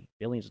money,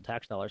 billions of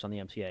tax dollars on the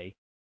MTA,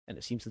 and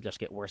it seems to just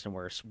get worse and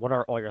worse. What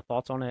are all your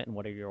thoughts on it, and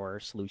what are your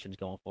solutions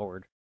going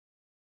forward?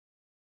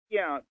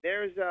 Yeah,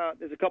 there's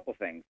a couple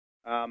things.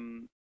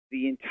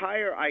 The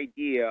entire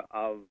idea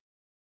of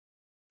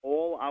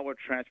all our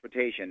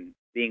transportation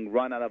being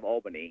run out of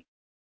Albany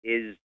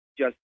is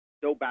just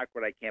so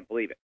backward I can't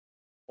believe it.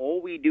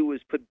 All we do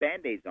is put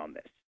Band-Aids on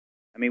this.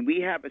 I mean,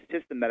 we have a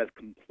system that is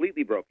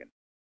completely broken.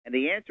 And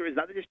the answer is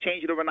not to just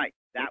change it overnight.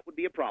 That would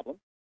be a problem.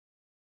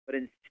 But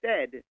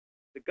instead,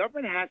 the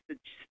government has to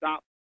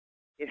stop.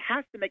 It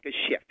has to make a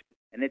shift.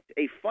 And it's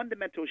a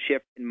fundamental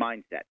shift in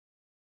mindset.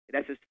 It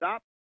has to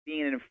stop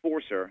being an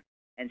enforcer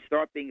and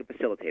start being a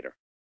facilitator.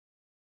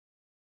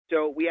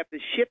 So we have to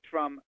shift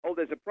from, oh,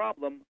 there's a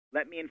problem,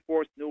 let me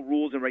enforce new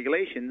rules and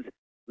regulations,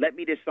 let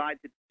me decide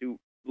to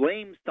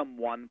blame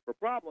someone for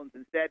problems.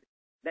 Instead,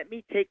 let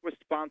me take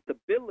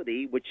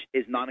responsibility, which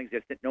is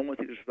non-existent. No one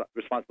takes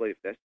responsibility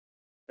for this.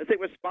 Let's take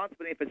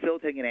responsibility in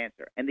facilitating an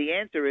answer. And the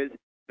answer is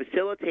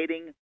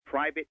facilitating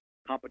private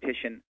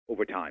competition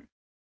over time.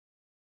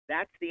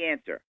 That's the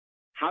answer.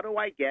 How do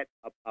I get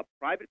a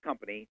private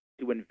company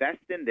to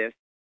invest in this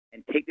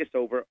and take this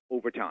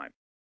over time?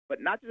 But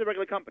not just a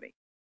regular company.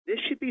 This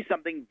should be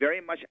something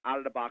very much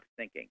out-of-the-box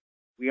thinking.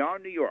 We are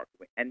in New York,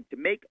 and to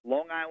make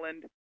Long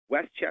Island,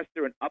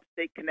 Westchester, and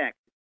Upstate connect,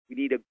 we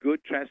need a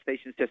good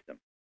transportation system.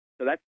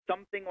 So that's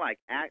something like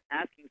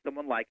asking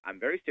someone like, I'm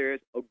very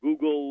serious, a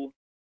Google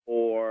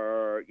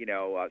or,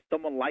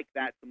 someone like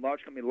that, some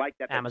large company like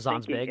that.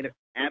 Amazon's big.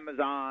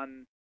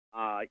 Amazon,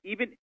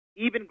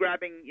 even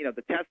grabbing,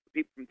 the Tesla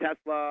people from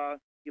Tesla,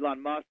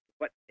 Elon Musk,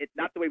 but it's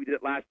not the way we did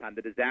it last time,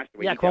 the disaster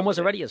way. Yeah, Cuomo's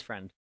already his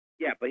friend.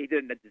 Yeah, but he did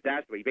it in a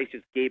disaster way. He basically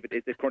just gave it.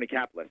 It's a crony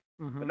capitalist.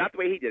 But not the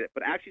way he did it,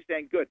 but actually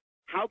saying, good,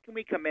 how can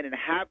we come in and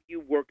have you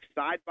work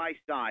side by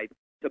side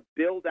to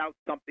build out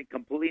something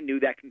completely new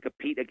that can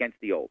compete against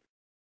the old?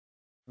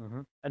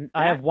 And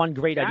I have one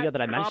great idea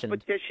that I mentioned.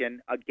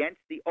 Competition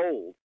against the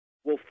old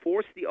will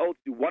force the old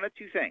to do one of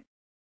two things.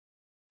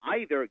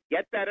 Either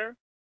get better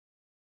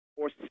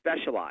or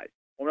specialize.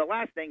 Or the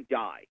last thing,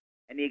 die.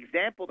 And the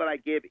example that I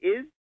give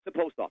is the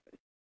post office.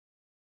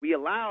 We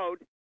allowed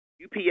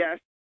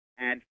UPS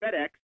and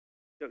FedEx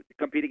to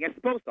compete against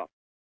the post office.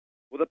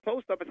 Well, the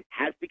post office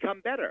has become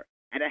better,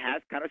 and it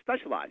has kind of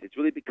specialized. It's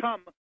really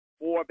become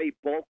more of a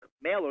bulk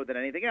mailer than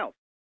anything else.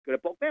 Good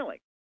at bulk mailing,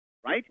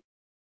 right?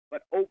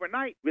 But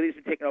overnight, really has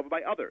been taken over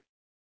by others.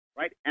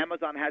 right?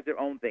 Amazon has their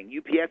own thing.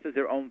 UPS has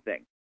their own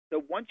thing.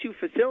 So once you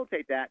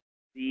facilitate that,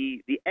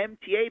 the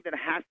MTA then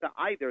has to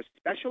either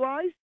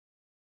specialize,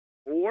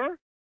 or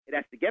it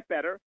has to get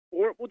better,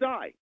 or it will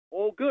die.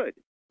 All good.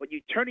 But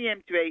you turn the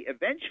MTA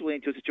eventually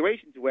into a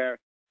situation where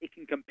it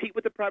can compete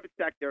with the private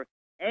sector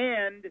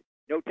and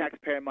no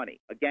taxpayer money.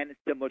 Again, it's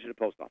similar to the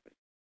post office.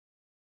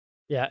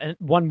 Yeah, and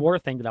one more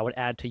thing that I would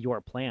add to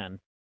your plan,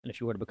 and if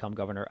you were to become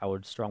governor, I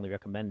would strongly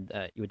recommend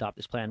that you adopt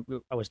this plan.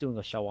 I was doing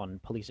a show on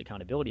police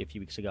accountability a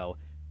few weeks ago,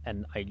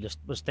 and I just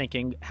was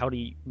thinking, how do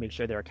you make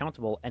sure they're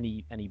accountable?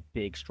 Any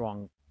big,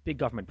 strong, big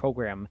government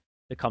program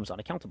becomes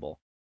unaccountable.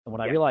 And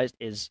what I realized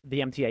is the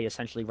MTA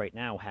essentially right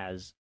now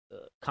has a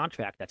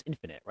contract that's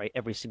infinite, right?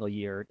 Every single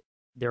year,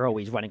 they're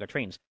always running our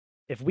trains.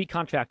 If we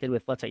contracted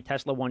with, let's say,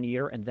 Tesla 1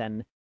 year and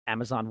then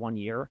Amazon 1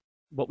 year,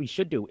 what we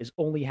should do is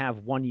only have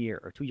 1 year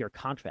or 2 year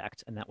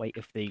contracts, and that way,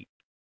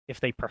 if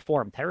they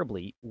perform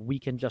terribly, we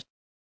can just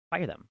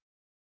fire them.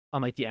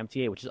 Unlike the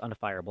MTA, which is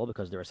unfireable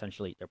because they're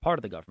part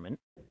of the government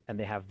and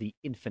they have the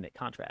infinite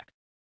contract.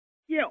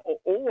 Yeah,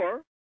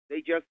 or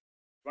they just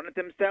run it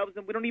themselves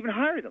and we don't even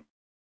hire them.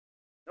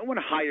 No one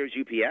hires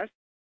UPS.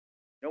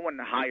 No one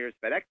hires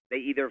FedEx. They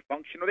either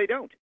function or they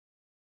don't.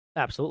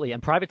 Absolutely.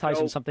 And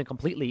privatizing something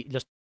completely,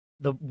 just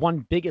the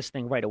one biggest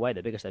thing right away,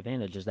 the biggest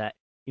advantage is that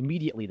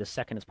immediately the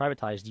second it's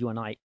privatized, you and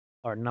I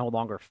are no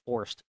longer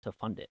forced to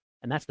fund it.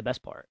 And that's the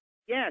best part.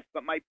 Yes,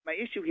 but my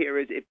issue here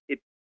is if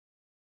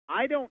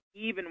I don't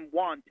even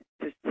want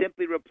to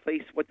simply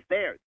replace what's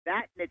there.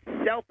 That in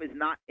itself is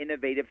not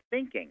innovative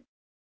thinking.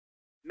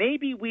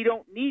 Maybe we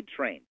don't need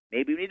trains.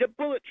 Maybe we need a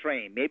bullet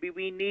train. Maybe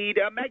we need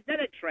a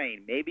magnetic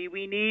train. Maybe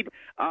we need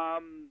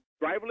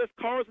driverless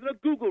cars on a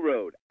Google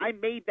road. I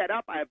made that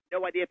up. I have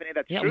no idea if any of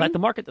that's true. Yeah, let the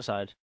market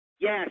decide.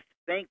 Yes,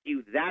 thank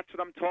you. That's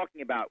what I'm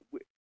talking about. I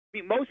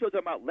mean, most people are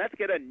talking about, let's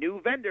get a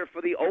new vendor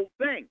for the old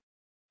thing.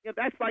 You know,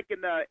 that's like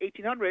in the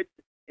 1800s,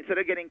 instead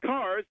of getting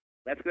cars,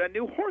 let's get a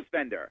new horse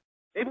vendor.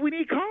 Maybe we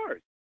need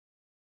cars.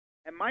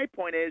 And my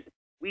point is,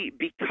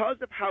 because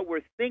of how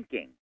we're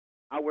thinking,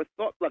 our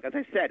thought, look, as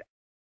I said,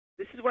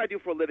 this is what I do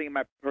for a living in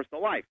my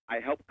personal life. I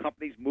help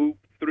companies move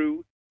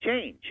through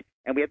change,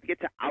 and we have to get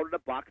to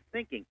out-of-the-box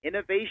thinking.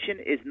 Innovation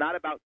is not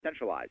about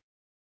centralized.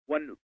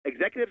 When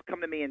executives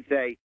come to me and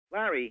say,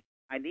 Larry,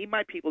 I need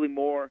my people to be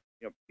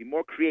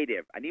more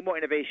creative. I need more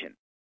innovation.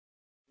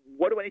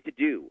 What do I need to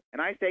do?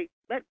 And I say,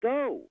 let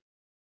go.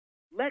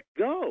 Let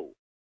go.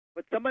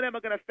 But some of them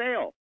are going to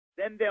fail.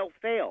 Then they'll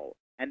fail,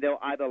 and they'll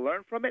either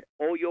learn from it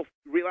or you'll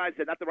realize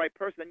they're not the right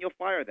person and you'll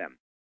fire them.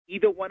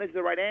 Either one is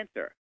the right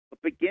answer.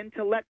 But begin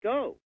to let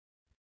go.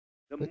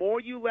 The more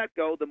you let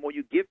go, the more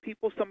you give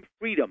people some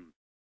freedom.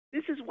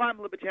 This is why I'm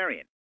a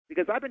libertarian,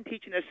 because I've been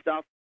teaching this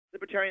stuff,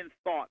 libertarian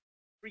thought,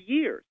 for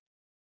years.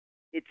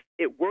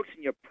 It works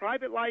in your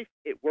private life.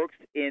 It works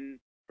in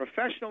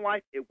professional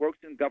life. It works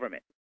in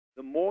government.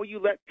 The more you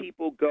let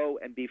people go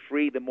and be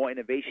free, the more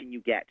innovation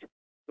you get.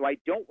 So I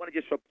don't want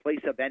to just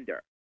replace a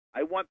vendor.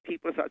 I want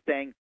people to start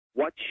saying,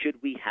 what should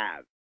we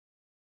have?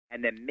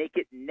 And then make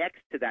it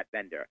next to that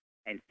vendor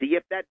and see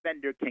if that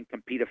vendor can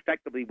compete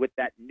effectively with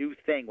that new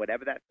thing,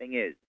 whatever that thing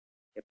is.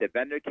 If the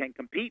vendor can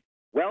compete,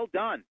 well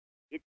done.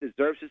 It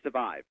deserves to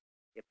survive.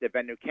 If the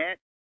vendor can't,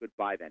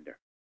 goodbye, vendor.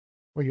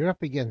 Well, you're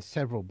up against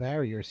several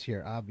barriers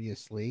here,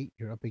 obviously.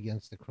 You're up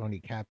against the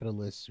crony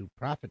capitalists who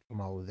profit from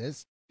all of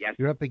this. Yes.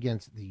 You're up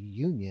against the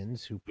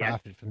unions who Yes.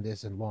 profit from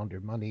this and launder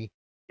money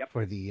Yep.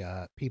 for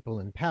the people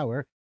in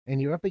power.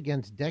 And you're up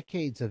against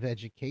decades of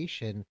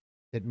education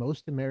that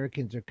most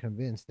Americans are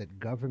convinced that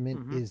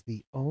government is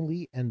the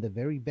only and the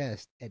very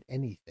best at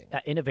anything.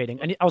 At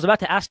innovating. And I was about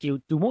to ask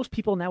you, do most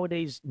people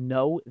nowadays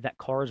know that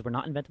cars were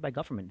not invented by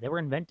government? They were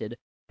invented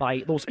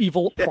by those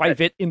evil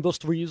private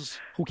industries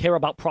who care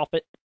about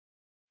profit.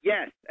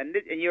 Yes, and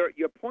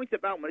your point's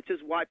about, which is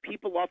why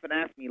people often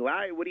ask me,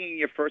 Larry, what do you need in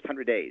your first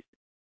 100 days?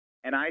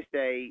 And I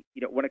say,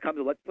 when it comes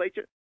to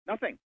legislature,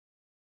 nothing.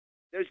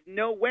 There's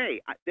no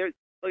way.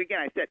 Again,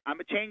 I said, I'm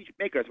a change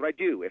maker. That's what I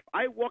do. If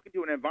I walk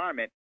into an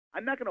environment,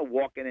 I'm not going to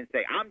walk in and say,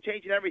 I'm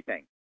changing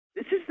everything.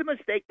 This is the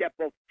mistake that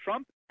both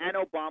Trump and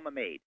Obama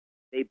made.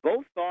 They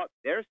both thought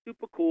they're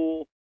super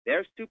cool,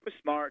 they're super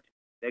smart,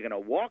 they're going to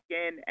walk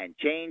in and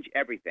change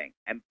everything.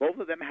 And both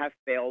of them have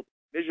failed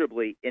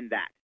miserably in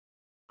that.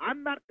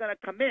 I'm not going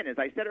to come in, as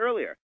I said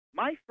earlier.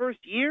 My first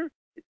year,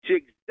 to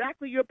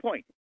exactly your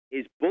point,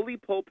 is bully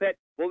pulpit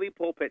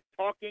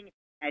talking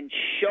and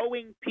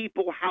showing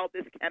people how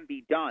this can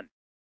be done,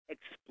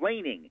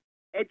 explaining,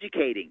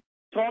 educating,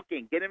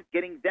 talking,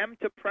 getting them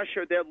to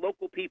pressure their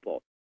local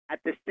people. At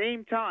the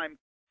same time,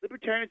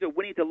 libertarians are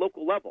winning at the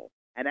local level.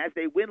 And as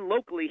they win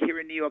locally here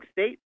in New York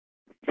State,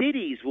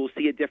 cities will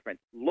see a difference.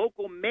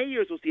 Local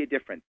mayors will see a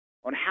difference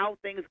on how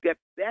things get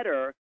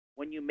better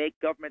when you make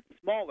government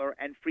smaller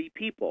and free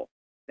people.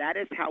 That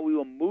is how we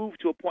will move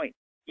to a point.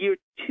 Year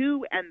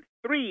 2 and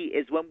 3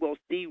 is when we'll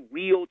see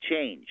real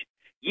change.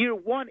 Year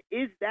 1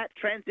 is that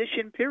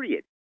transition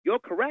period. You're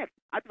correct.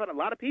 I've found a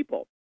lot of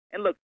people.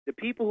 And look, the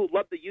people who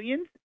love the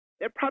unions,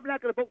 they're probably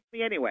not going to vote for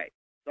me anyway.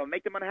 So I'll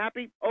make them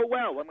unhappy? Oh,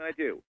 well, what am I going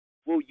to do?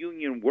 Will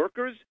union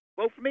workers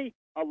vote for me?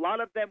 A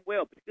lot of them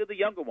will, particularly the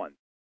younger ones,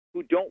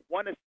 who don't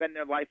want to spend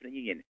their life in a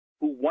union,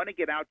 who want to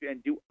get out there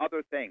and do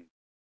other things,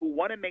 who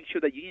want to make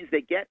sure the unions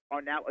they get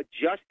are now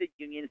adjusted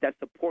unions that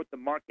support the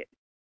market.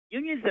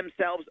 Unions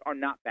themselves are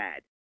not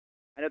bad.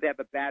 I know they have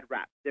a bad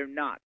rap. They're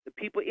not. The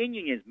people in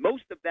unions,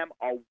 most of them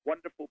are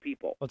wonderful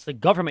people. Well, it's the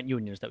government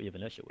unions that we have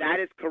an issue with. That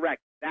is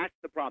correct. That's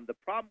the problem. The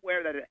problem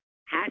where that it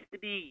has to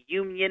be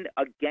union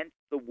against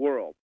the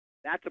world.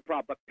 That's a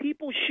problem. But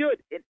people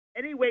should, in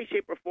any way,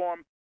 shape, or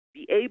form,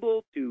 be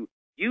able to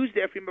use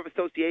their freedom of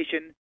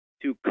association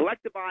to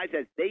collectivize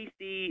as they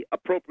see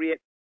appropriate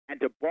and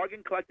to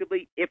bargain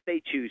collectively if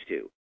they choose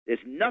to. There's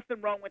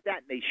nothing wrong with that,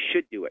 and they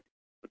should do it.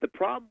 But the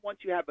problem, once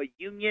you have a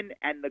union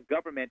and the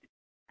government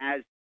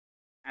as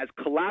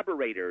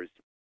collaborators,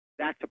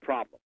 that's a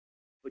problem.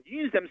 But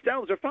unions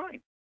themselves are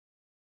fine.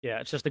 Yeah,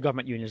 it's just the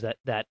government unions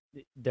that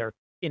they're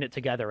in it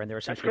together and they're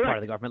essentially That's part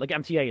of the government. Like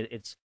MTA,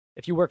 it's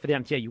if you work for the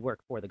MTA, you work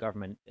for the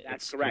government.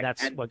 That's correct.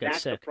 That's and what gets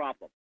that's sick. the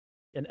problem.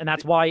 And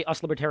that's why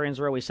us libertarians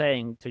are always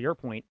saying, to your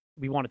point,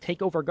 we want to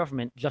take over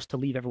government just to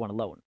leave everyone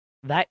alone.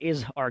 That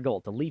is our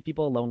goal, to leave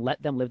people alone,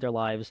 let them live their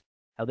lives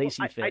how they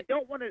see fit. I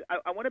don't want to.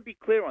 I want to be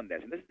clear on this,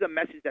 and this is a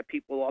message that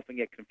people often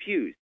get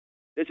confused.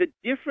 There's a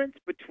difference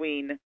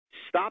between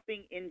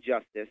stopping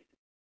injustice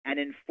and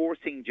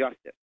enforcing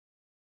justice.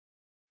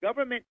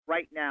 Government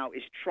right now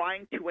is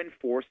trying to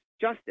enforce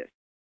justice.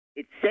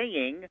 It's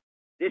saying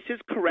this is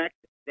correct,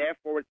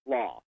 therefore it's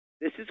law.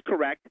 This is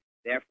correct,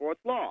 therefore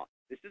it's law.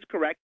 This is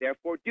correct,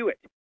 therefore do it.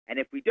 And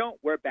if we don't,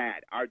 we're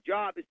bad. Our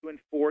job is to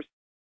enforce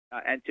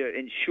and to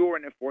ensure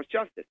and enforce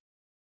justice.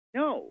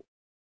 No.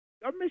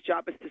 Government's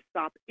job is to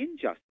stop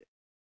injustice.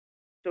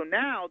 So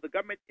now the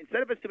government,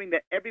 instead of assuming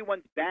that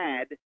everyone's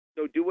bad,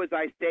 so do as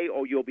I say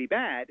or you'll be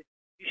bad,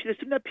 you should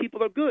assume that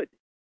people are good.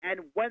 And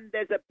when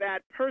there's a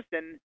bad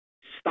person,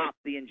 stop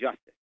the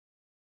injustice.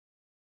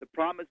 The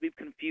problem is we've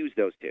confused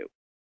those two.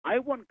 I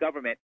want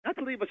government not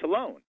to leave us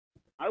alone.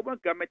 I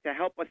want government to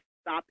help us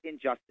stop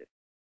injustice.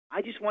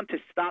 I just want to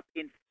stop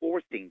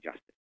enforcing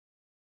justice.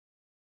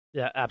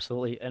 Yeah,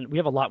 absolutely. And we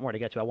have a lot more to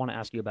get to. I want to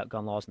ask you about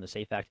gun laws and the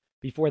SAFE Act.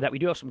 Before that, we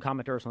do have some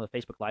commenters on the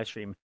Facebook live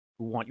stream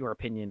who want your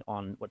opinion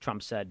on what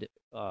Trump said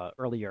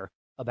earlier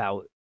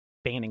about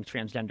banning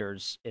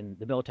transgenders in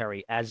the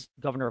military. As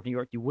governor of New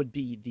York, you would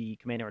be the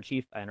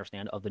commander-in-chief, I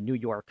understand, of the New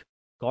York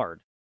Guard.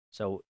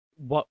 So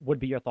what would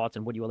be your thoughts,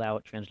 and would you allow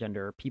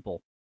transgender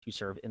people to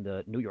serve in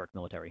the New York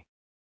military?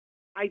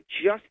 I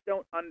just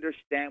don't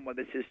understand why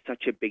this is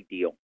such a big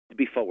deal, to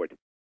be forward.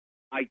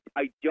 I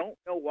don't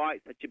know why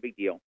it's such a big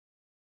deal.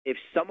 If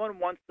someone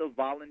wants to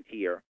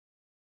volunteer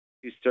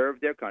to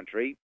serve their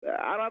country,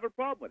 I don't have a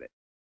problem with it.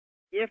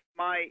 If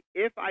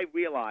I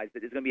realize that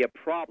there's going to be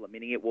a problem,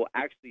 meaning it will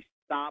actually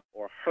stop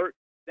or hurt,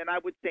 then I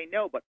would say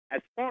no. But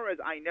as far as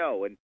I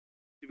know, and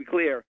to be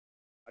clear,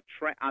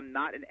 I'm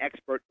not an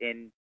expert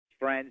in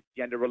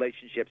transgender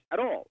relationships at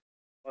all.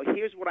 Well,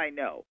 here's what I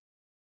know.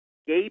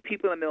 Gay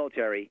people in the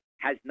military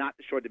has not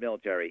destroyed the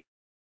military.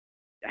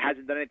 It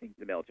hasn't done anything to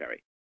the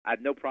military. I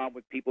have no problem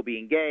with people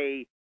being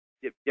gay,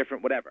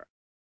 different, whatever.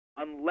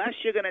 Unless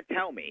you're going to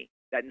tell me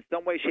that in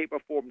some way, shape, or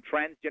form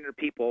transgender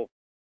people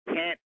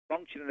can't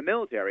function in the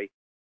military,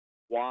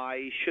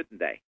 why shouldn't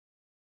they?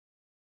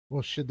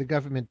 Well, should the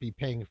government be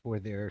paying for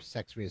their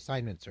sex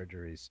reassignment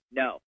surgeries?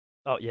 No.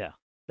 Oh, yeah.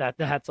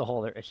 That's a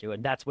whole other issue.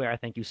 And that's where I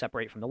think you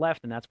separate from the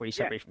left, and that's where you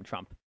separate from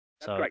Trump.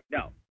 That's right.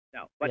 No.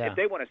 But if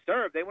they want to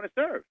serve, they want to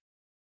serve.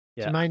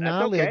 Yeah. To my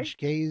knowledge,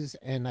 okay. gays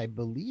and I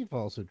believe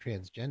also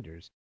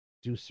transgenders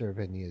do serve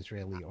in the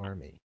Israeli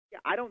army. Yeah,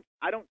 I don't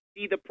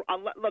see the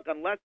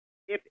unless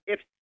if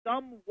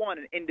someone,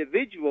 an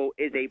individual,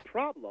 is a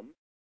problem,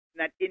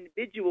 that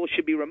individual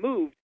should be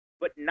removed,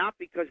 but not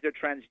because they're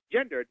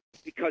transgendered,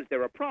 because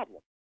they're a problem.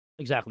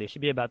 Exactly. It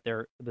should be about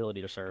their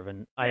ability to serve,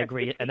 and I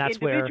agree. And that's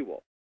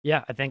individual.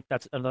 Yeah, I think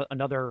that's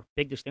another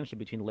big distinction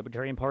between the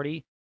Libertarian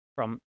Party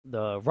from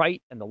the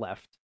right and the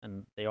left,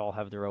 and they all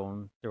have their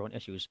own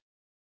issues.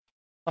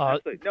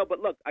 Absolutely. No, but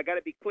look, I got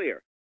to be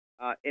clear.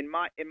 In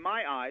my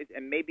eyes,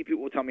 and maybe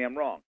people will tell me I'm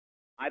wrong,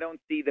 I don't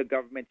see the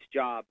government's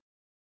job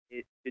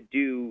to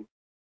do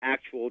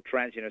actual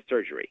transgender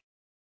surgery.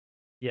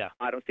 Yeah.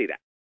 I don't see that.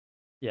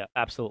 Yeah,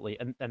 absolutely.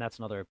 And that's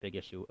another big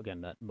issue, again,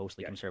 that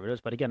mostly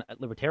conservatives. But again,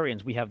 at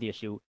libertarians, we have the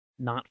issue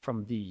not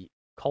from the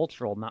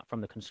cultural, not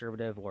from the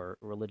conservative or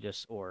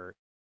religious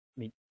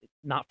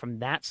not from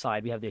that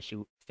side. We have the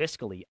issue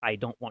fiscally. I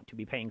don't want to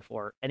be paying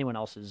for anyone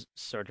else's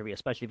surgery,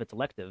 especially if it's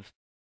elective.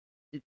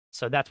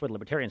 So that's where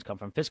libertarians come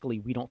from.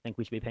 Fiscally, we don't think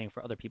we should be paying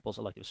for other people's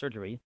elective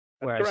surgery.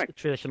 Whereas the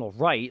traditional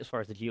right, as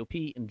far as the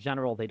GOP, in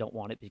general, they don't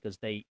want it because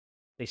they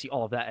see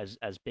all of that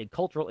as big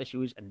cultural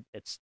issues, and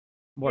it's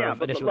more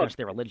of an issue against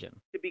their religion.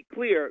 To be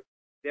clear,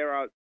 there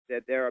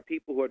are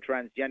people who are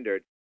transgendered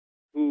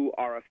who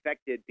are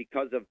affected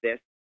because of this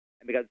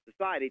and because of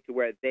society, to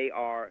where they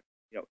are,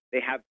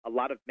 they have a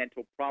lot of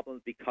mental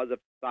problems because of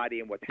society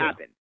and what's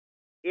happened.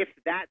 If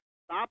that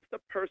stops a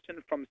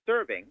person from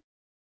serving,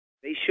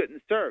 they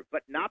shouldn't serve,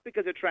 but not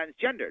because they're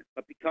transgendered,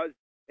 but because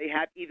they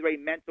have either a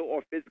mental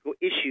or physical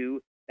issue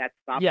that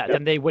stops. Yeah,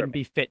 then they wouldn't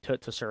be fit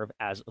to serve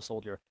as a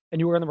soldier. And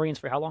you were in the Marines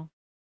for how long?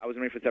 I was a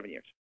Marine for 7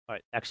 years. All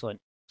right, excellent.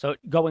 So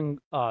going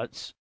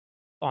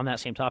on that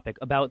same topic,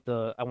 I want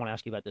to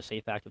ask you about the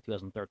SAFE Act of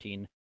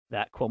 2013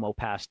 that Cuomo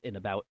passed in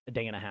about a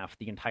day and a half.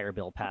 The entire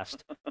bill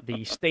passed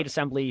the state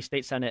assembly,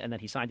 state senate, and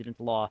then he signed it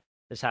into law.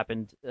 This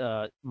happened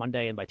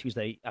Monday, and by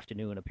Tuesday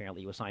afternoon,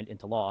 apparently, it was signed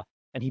into law.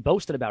 And he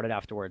boasted about it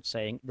afterwards,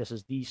 saying this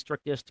is the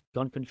strictest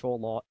gun control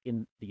law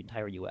in the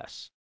entire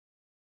U.S.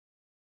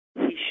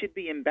 He should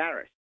be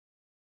embarrassed.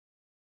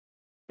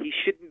 He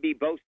shouldn't be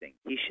boasting.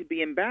 He should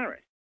be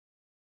embarrassed.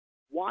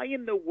 Why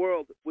in the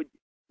world would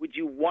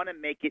you want to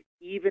make it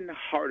even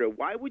harder?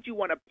 Why would you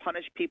want to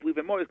punish people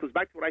even more? This goes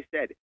back to what I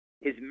said.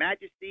 His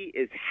Majesty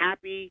is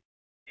happy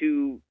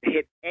to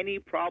hit any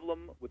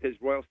problem with his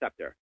royal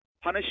scepter.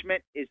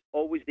 Punishment is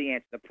always the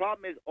answer. The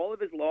problem is all of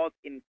his laws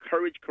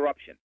encourage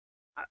corruption.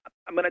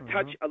 I'm going to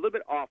touch a little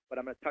bit off, but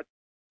I'm going to touch.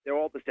 They're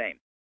all the same.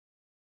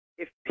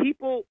 If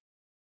people,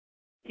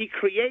 he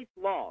creates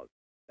laws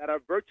that are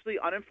virtually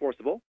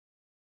unenforceable,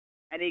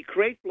 and he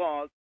creates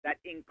laws that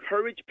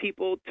encourage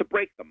people to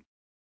break them.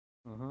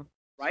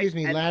 Right? Excuse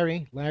me,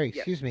 Larry, yes.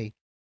 excuse me.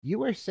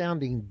 You are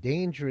sounding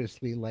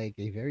dangerously like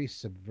a very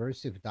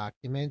subversive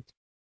document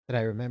that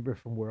I remember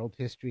from world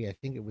history. I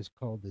think it was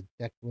called the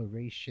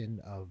Declaration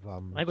of I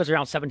think it was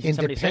around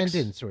 1776.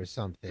 Independence or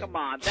something. Come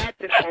on, that's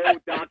an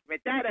old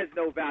document. That has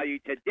no value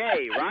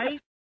today, right?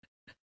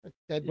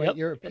 That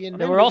European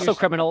They were also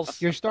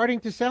criminals. You're starting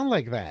to sound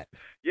like that.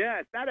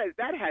 Yes, that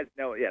has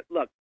no. Yes,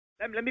 look.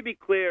 Let me be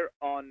clear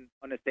on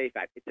the SAFE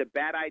Act. It's a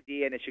bad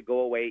idea and it should go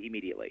away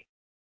immediately.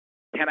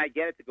 Can I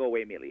get it to go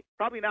away immediately?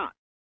 Probably not.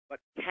 But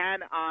can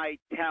I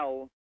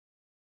tell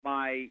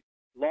my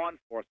law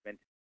enforcement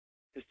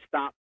to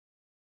stop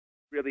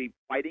really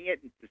fighting it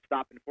and to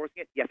stop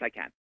enforcing it? Yes, I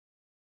can.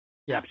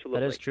 Yeah,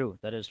 absolutely. That is true.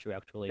 That is true,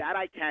 actually. That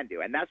I can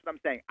do, and that's what I'm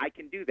saying. I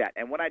can do that,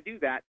 and when I do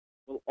that,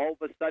 will all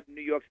of a sudden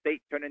New York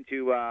State turn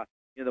into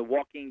The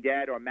Walking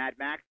Dead or Mad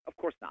Max? Of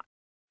course not.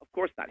 Of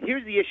course not.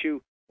 Here's the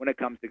issue when it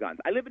comes to guns.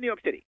 I live in New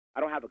York City.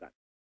 I don't have a gun.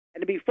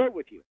 And to be fair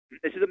with you,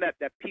 this is something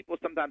that people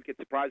sometimes get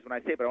surprised when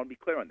I say, but I want to be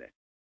clear on this.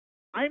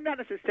 I'm not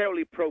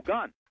necessarily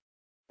pro-gun,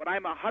 but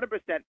I'm 100%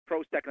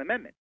 pro-Second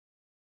Amendment.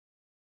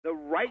 The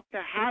right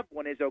to have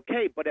one is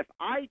okay, but if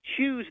I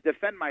choose to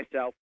defend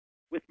myself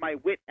with my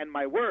wit and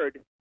my word,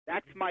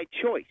 that's my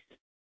choice.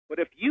 But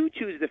if you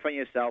choose to defend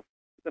yourself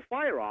with a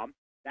firearm,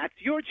 that's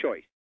your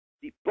choice.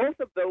 Both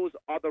of those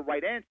are the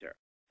right answer.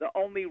 The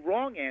only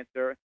wrong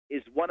answer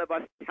is one of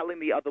us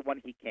telling the other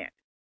one he can't.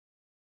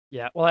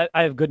 Yeah, well,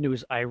 I have good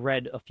news. I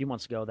read a few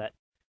months ago that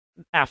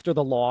after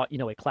the law,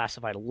 it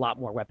classified a lot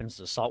more weapons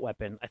as assault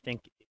weapon. I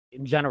think,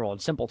 in general, in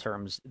simple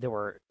terms, there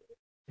were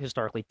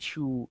historically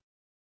two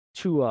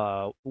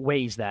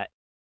ways that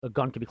a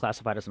gun could be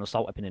classified as an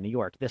assault weapon in New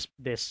York. This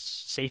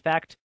SAFE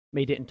Act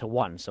made it into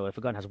one. So if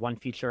a gun has one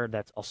feature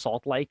that's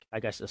assault-like, I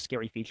guess a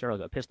scary feature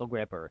like a pistol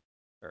grip or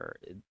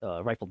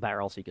a rifled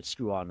barrel, so you could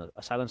screw on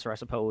a silencer, I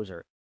suppose,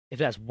 or if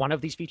it has one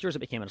of these features, it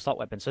became an assault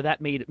weapon. So that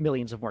made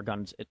millions of more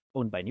guns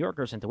owned by New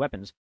Yorkers into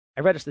weapons.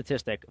 I read a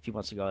statistic a few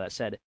months ago that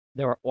said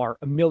there are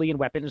 1 million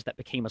weapons that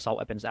became assault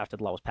weapons after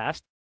the law was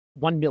passed,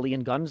 1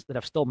 million guns that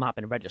have still not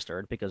been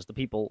registered because the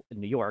people in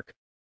New York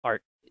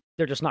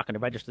they're just not going to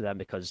register them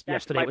because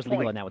yesterday it was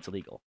legal and now it's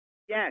illegal.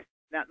 Yes.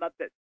 Not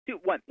that.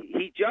 One,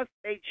 he just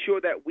made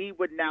sure that we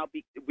would now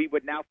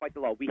fight the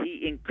law.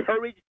 He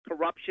encouraged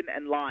corruption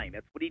and lying.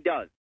 That's what he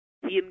does.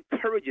 He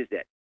encourages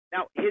it.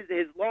 Now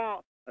his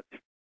law.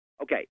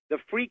 Okay, the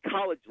free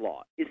college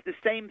law is the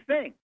same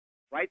thing,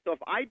 right? So if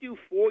I do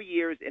 4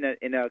 years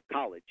in a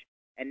college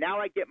and now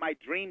I get my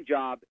dream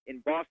job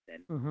in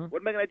Boston,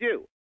 what am I going to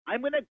do?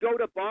 I'm going to go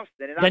to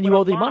Boston and then you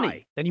owe the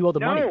money. Then you owe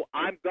the money. No,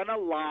 I'm going to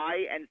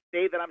lie and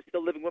say that I'm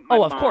still living with my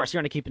mom. Oh, of course,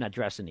 you're going to keep an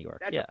address in New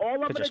York. That's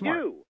all I'm going to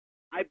do.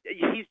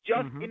 He's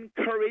just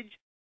encouraged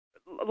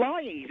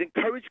lying. He's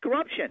encouraged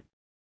corruption.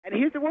 And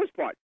here's the worst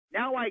part.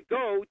 Now I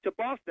go to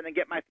Boston and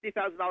get my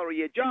 $50,000 a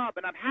year job,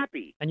 and I'm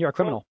happy. And you're a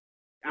criminal.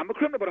 I'm a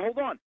criminal, but hold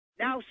on.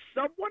 Now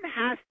someone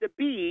has to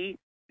be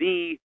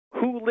the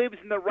who lives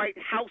in the right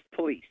house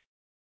police.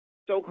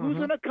 So who's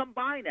going to come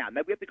by now?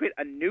 Now we have to create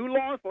a new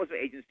law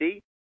enforcement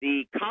agency,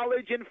 the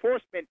college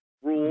enforcement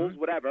rules,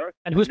 whatever.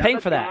 And who's paying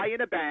for that? Another guy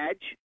in a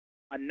badge,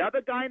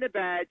 another guy in a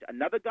badge,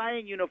 another guy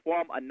in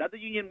uniform, another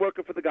union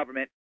worker for the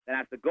government that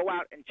has to go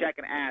out and check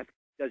and ask,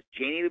 does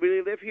Janie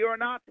really live here or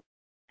not?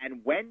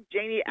 And when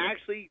Janie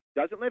actually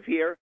doesn't live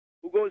here,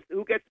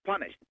 who gets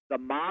punished? The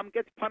mom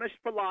gets punished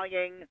for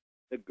lying.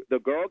 The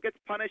girl gets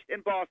punished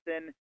in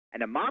Boston,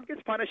 and the mom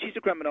gets punished. She's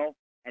a criminal,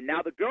 and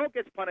now the girl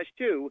gets punished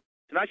too.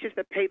 So now she has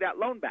to pay that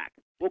loan back.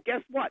 Well,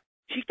 guess what?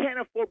 She can't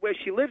afford where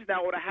she lives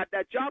now or to have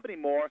that job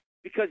anymore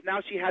because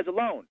now she has a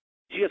loan.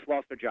 She just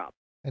lost her job.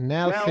 And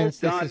now, since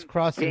this is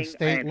crossing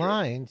state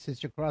lines,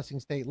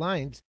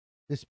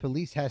 this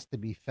police has to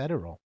be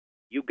federal.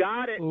 You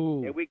got it.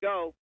 Ooh. Here we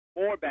go.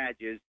 More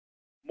badges,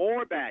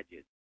 more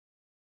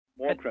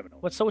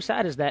criminals. What's so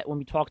sad is that when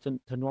we talk to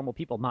normal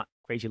people, not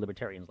crazy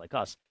libertarians like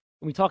us,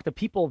 when we talk to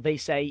people, they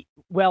say,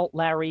 well,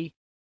 Larry,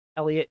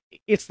 Elliot,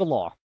 it's the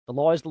law. The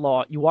law is the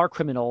law. You are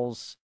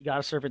criminals. You got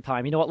to serve your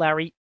time. You know what,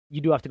 Larry?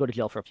 You do have to go to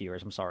jail for a few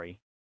years. I'm sorry.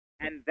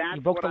 And that's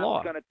You broke what the I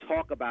law. was going to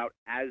talk about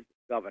as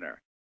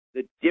governor.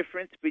 The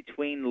difference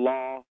between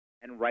law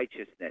and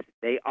righteousness.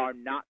 They are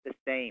not the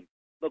same.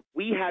 Look,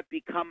 we have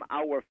become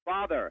our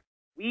father.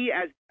 We,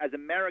 as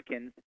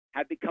Americans,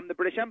 have become the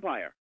British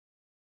Empire.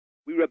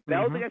 We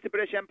rebelled against the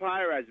British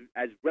Empire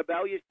as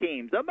rebellious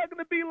teams. I'm not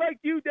going to be like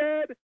you,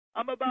 Dad.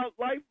 I'm about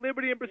life,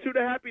 liberty, and pursuit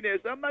of happiness.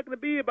 I'm not going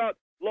to be about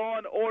law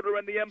and order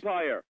and the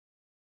empire.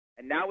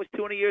 And now it's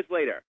 200 years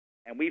later,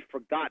 and we've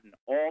forgotten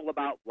all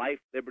about life,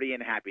 liberty,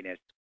 and happiness.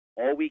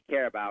 All we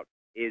care about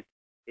is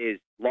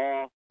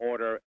law,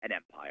 order, and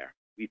empire.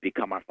 We've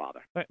become our father.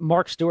 All right,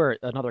 Mark Stewart,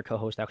 another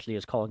co-host, actually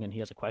is calling in. He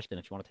has a question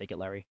if you want to take it,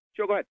 Larry.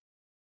 Sure, go ahead.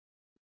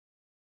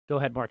 Go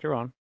ahead, Mark. You're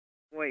on.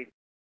 Voice.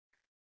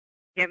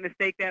 Can't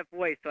mistake that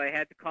voice, so I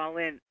had to call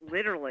in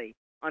literally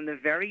on the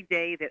very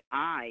day that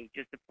I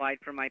just applied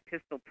for my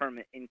pistol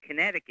permit in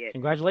Connecticut.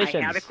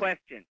 Congratulations. I had a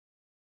question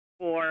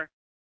for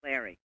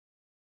Larry.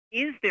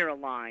 Is there a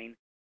line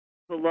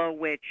below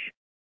which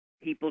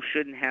people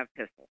shouldn't have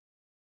pistols?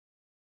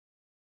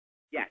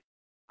 Yes,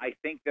 I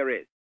think there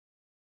is.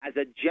 As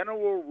a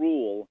general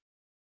rule,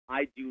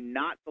 I do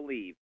not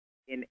believe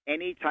in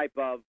any type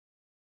of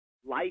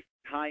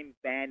lifetime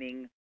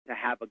banning to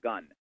have a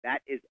gun.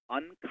 That is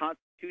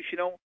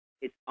unconstitutional.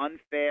 It's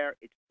unfair.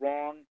 It's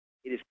wrong.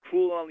 It is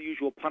cruel and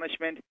unusual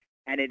punishment,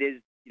 and it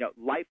is,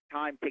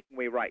 lifetime taking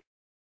away rights.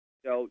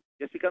 So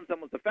just because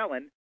someone's a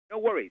felon, no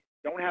worries.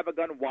 Don't have a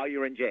gun while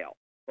you're in jail.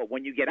 But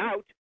when you get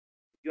out,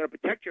 if you want to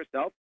protect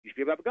yourself, you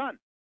should have a gun.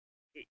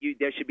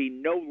 There should be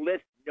no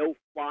list, no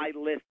fly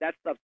list. That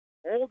stuff,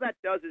 all that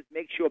does is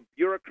make sure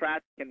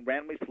bureaucrats can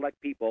randomly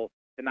select people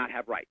to not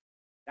have rights.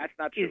 That's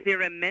not true. Is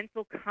there a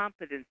mental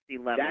competency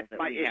level That's that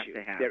my we issue.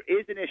 have to have? There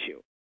is an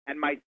issue. And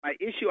my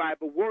issue, I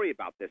have a worry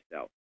about this,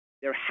 though.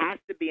 There has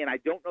to be, and I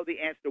don't know the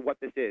answer to what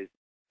this is,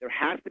 there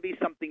has to be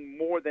something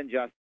more than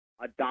just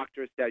a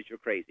doctor says you're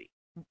crazy.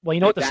 Well, you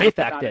know what the That's SAFE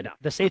Act not did? enough.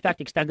 The SAFE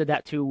Act extended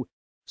that to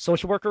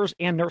social workers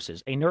and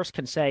nurses. A nurse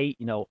can say,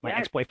 my Yes.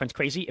 ex-boyfriend's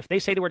crazy. If they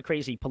say the word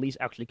crazy, police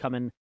actually come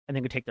in and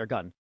then can take their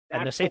gun.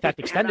 And the That's SAFE what Act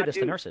we extended cannot this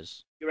to do.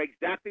 nurses. You're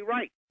exactly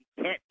right.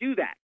 You can't do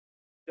that.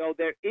 So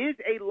there is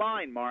a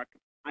line, Mark.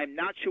 I'm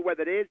not sure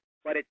whether it is,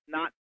 but it's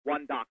not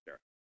one doctor.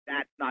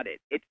 That's not it.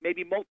 It's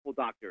maybe multiple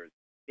doctors.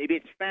 Maybe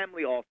it's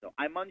family also.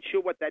 I'm unsure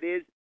what that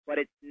is, but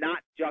it's not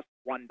just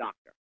one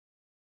doctor.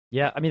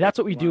 Yeah, I mean, that's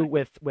what we do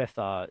with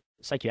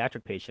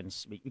psychiatric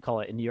patients. We call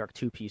it in New York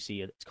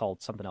 2PC. It's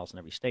called something else in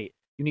every state.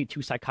 You need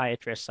 2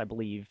 psychiatrists, I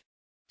believe,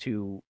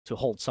 to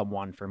hold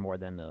someone for more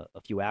than a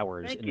few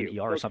hours Thank in you. an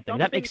ER or So something.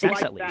 That makes sense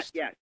like at least. That,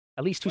 yes.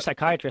 At least 2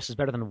 psychiatrists is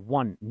better than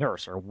 1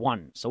 nurse or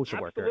 1 social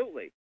worker.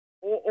 Absolutely.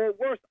 Or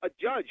worse, a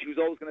judge who's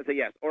always going to say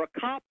yes, or a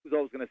cop who's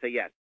always going to say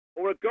yes,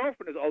 or a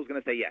girlfriend who's always going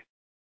to say yes.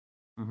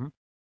 Mm-hmm.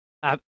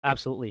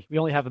 Absolutely. We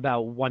only have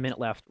about 1 minute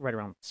left, right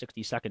around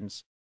 60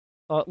 seconds.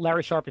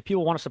 Larry Sharpe, if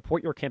people want to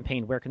support your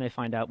campaign, where can they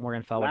find out more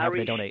info and how can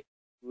they donate?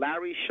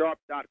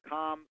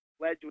 LarrySharpe.com.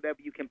 Pledge whatever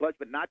you can pledge,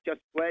 but not just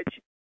pledge.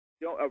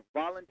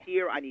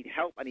 Volunteer. I need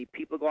help. I need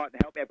people to go out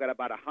and help me. I've got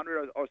about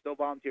 100 or so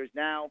volunteers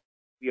now.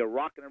 We are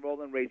rocking and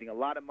rolling, raising a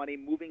lot of money,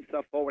 moving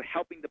stuff forward,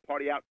 helping the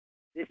party out.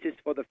 This is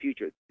for the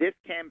future. This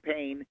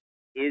campaign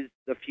is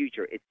the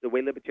future. It's the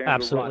way Libertarians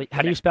will run. Absolutely.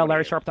 How do you spell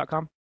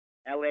LarrySharpe.com?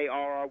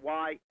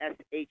 LarrySharpe,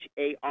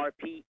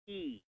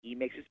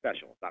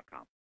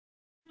 emakesitspecial.com.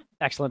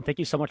 Excellent. Thank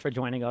you so much for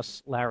joining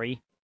us,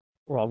 Larry.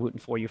 We're all rooting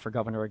for you for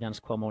governor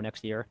against Cuomo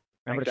next year.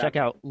 Remember to check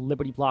out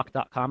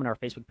libertyblock.com and our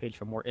Facebook page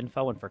for more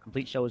info and for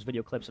complete shows,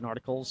 video clips, and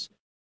articles.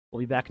 We'll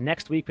be back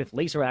next week with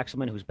Laser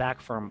Axelman, who's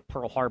back from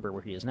Pearl Harbor,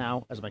 where he is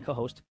now, as my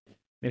co-host.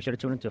 Make sure to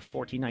tune into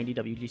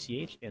 1490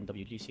 WGCH and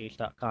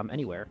WGCH.com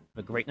anywhere.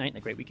 Have a great night and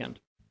a great weekend.